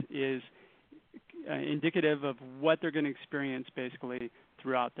process is indicative of what they're going to experience basically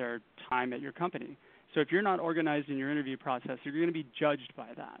throughout their time at your company. So if you're not organized in your interview process, you're going to be judged by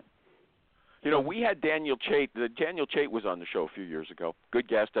that. You know, we had Daniel Chait. Daniel Chait was on the show a few years ago. Good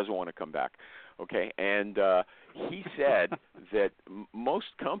guest, doesn't want to come back. Okay, and he said that most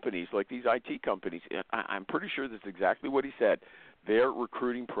companies, like these IT companies, I'm pretty sure that's exactly what he said. Their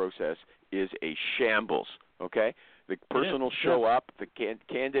recruiting process is a shambles. Okay, the person will show up, the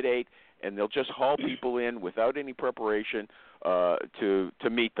candidate, and they'll just haul people in without any preparation to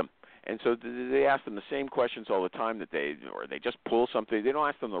meet them. And so they ask them the same questions all the time or they just pull something. They don't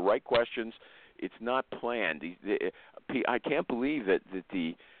ask them the right questions. It's not planned. I can't believe that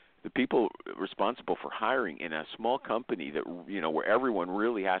the people responsible for hiring in a small company that, you know, where everyone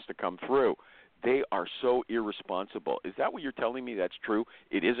really has to come through, they are so irresponsible. Is that what you're telling me that's true?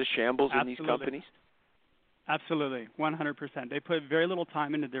 It is a shambles in these companies? Absolutely, 100%. They put very little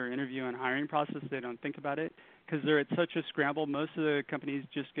time into their interview and hiring process. They don't think about it because they're at such a scramble. Most of the companies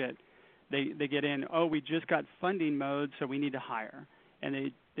just they get in, we just got funding mode, so we need to hire.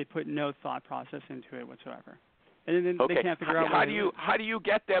 And they put no thought process into it whatsoever. And then they can't figure out how do you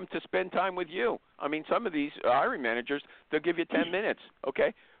get them to spend time with you? I mean, some of these hiring managers, they'll give you 10 minutes,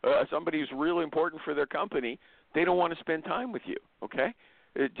 okay? Somebody who's really important for their company, they don't want to spend time with you, okay?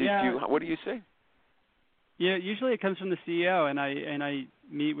 What do you say? Yeah, usually it comes from the CEO, and I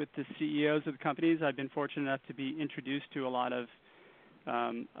meet with the CEOs of the companies. I've been fortunate enough to be introduced to a lot of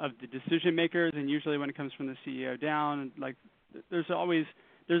the decision makers, and usually when it comes from the CEO down, like there's always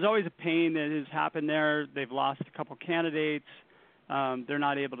a pain that has happened there. They've lost a couple candidates. They're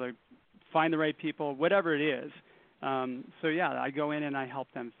not able to find the right people, whatever it is. So yeah, I go in and I help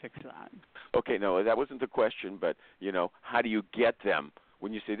them fix that. Okay, no, that wasn't the question, but you know, how do you get them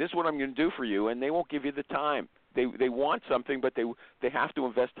when you say this is what I'm going to do for you, and they won't give you the time? They want something, but they have to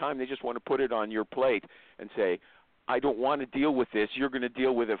invest time. They just want to put it on your plate and say, I don't want to deal with this. You're going to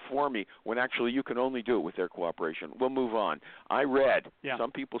deal with it for me, when actually you can only do it with their cooperation. We'll move on. I read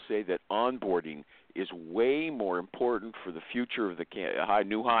some people say that onboarding is way more important for the future of the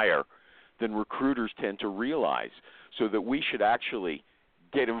new hire than recruiters tend to realize, so that we should actually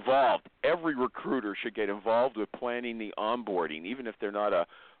get involved. Every recruiter should get involved with planning the onboarding, even if they're not a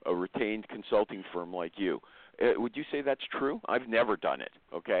retained consulting firm like you. Would you say that's true? I've never done it,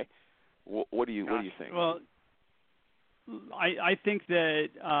 okay? What do you think? Well, I think that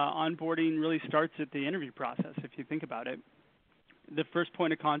onboarding really starts at the interview process. If you think about it, the first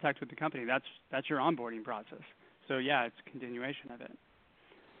point of contact with the company, that's your onboarding process. So yeah, it's a continuation of it.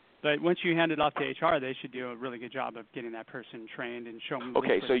 But once you hand it off to HR, they should do a really good job of getting that person trained and show them.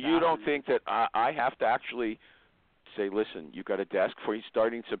 Okay, so you don't think that I have to actually say, listen, you got a desk for you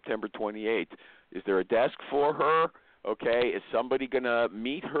starting September 28th. Is there a desk for her? Okay, is somebody going to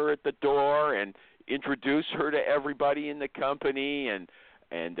meet her at the door and introduce her to everybody in the company and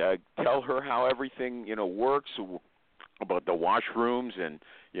tell her how everything, you know, works, about the washrooms and,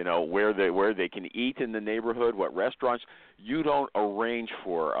 you know, where they can eat in the neighborhood, what restaurants? You don't arrange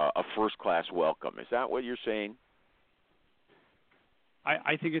for a first-class welcome. Is that what you're saying?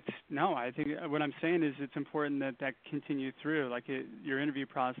 I think I think what I'm saying is it's important that continue through, like your interview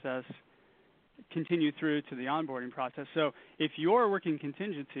process continue through to the onboarding process. So if you're working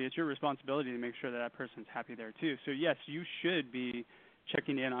contingency, it's your responsibility to make sure that person's happy there too. So yes, you should be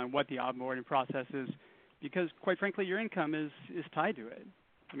checking in on what the onboarding process is, because quite frankly, your income is tied to it.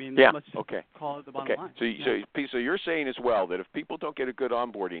 I mean, let's just call it the bottom line. So you're saying as well that if people don't get a good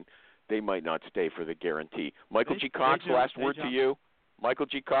onboarding, they might not stay for the guarantee. Michael G. Cox, last word to you. Michael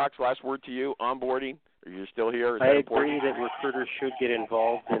G. Cox, last word to you. Onboarding. Are you still here? I agree that recruiters should get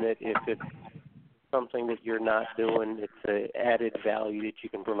involved in it if it's something that you're not doing. It's an added value that you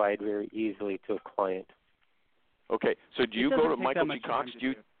can provide very easily to a client. Okay, so do you go to Michael G. Cox?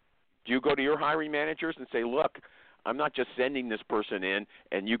 Do you go to your hiring managers and say, look, I'm not just sending this person in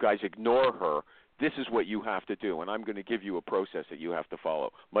and you guys ignore her. This is what you have to do, and I'm going to give you a process that you have to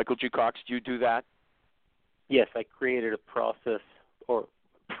follow. Michael G. Cox, do you do that? Yes, I created a process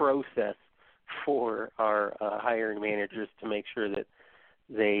for our hiring managers to make sure that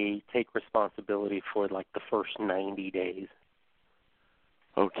they take responsibility for like the first 90 days.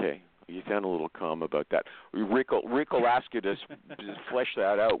 Okay. You sound a little calm about that. Rick will ask you to flesh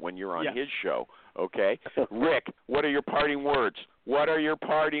that out when you're on his show, okay? Rick, what are your parting words? What are your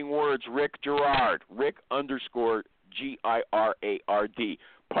parting words, Rick Girard? Rick _ Girard.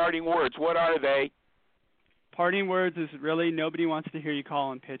 Parting words, what are they? Parting words is really nobody wants to hear you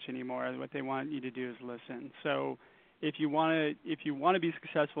call and pitch anymore. What they want you to do is listen. So if you want to be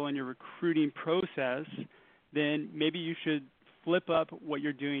successful in your recruiting process, then maybe you should flip up what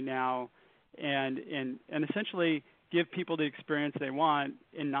you're doing now and essentially give people the experience they want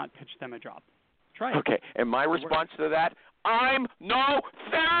and not pitch them a job. Try it. Okay, and my response to that, I'm no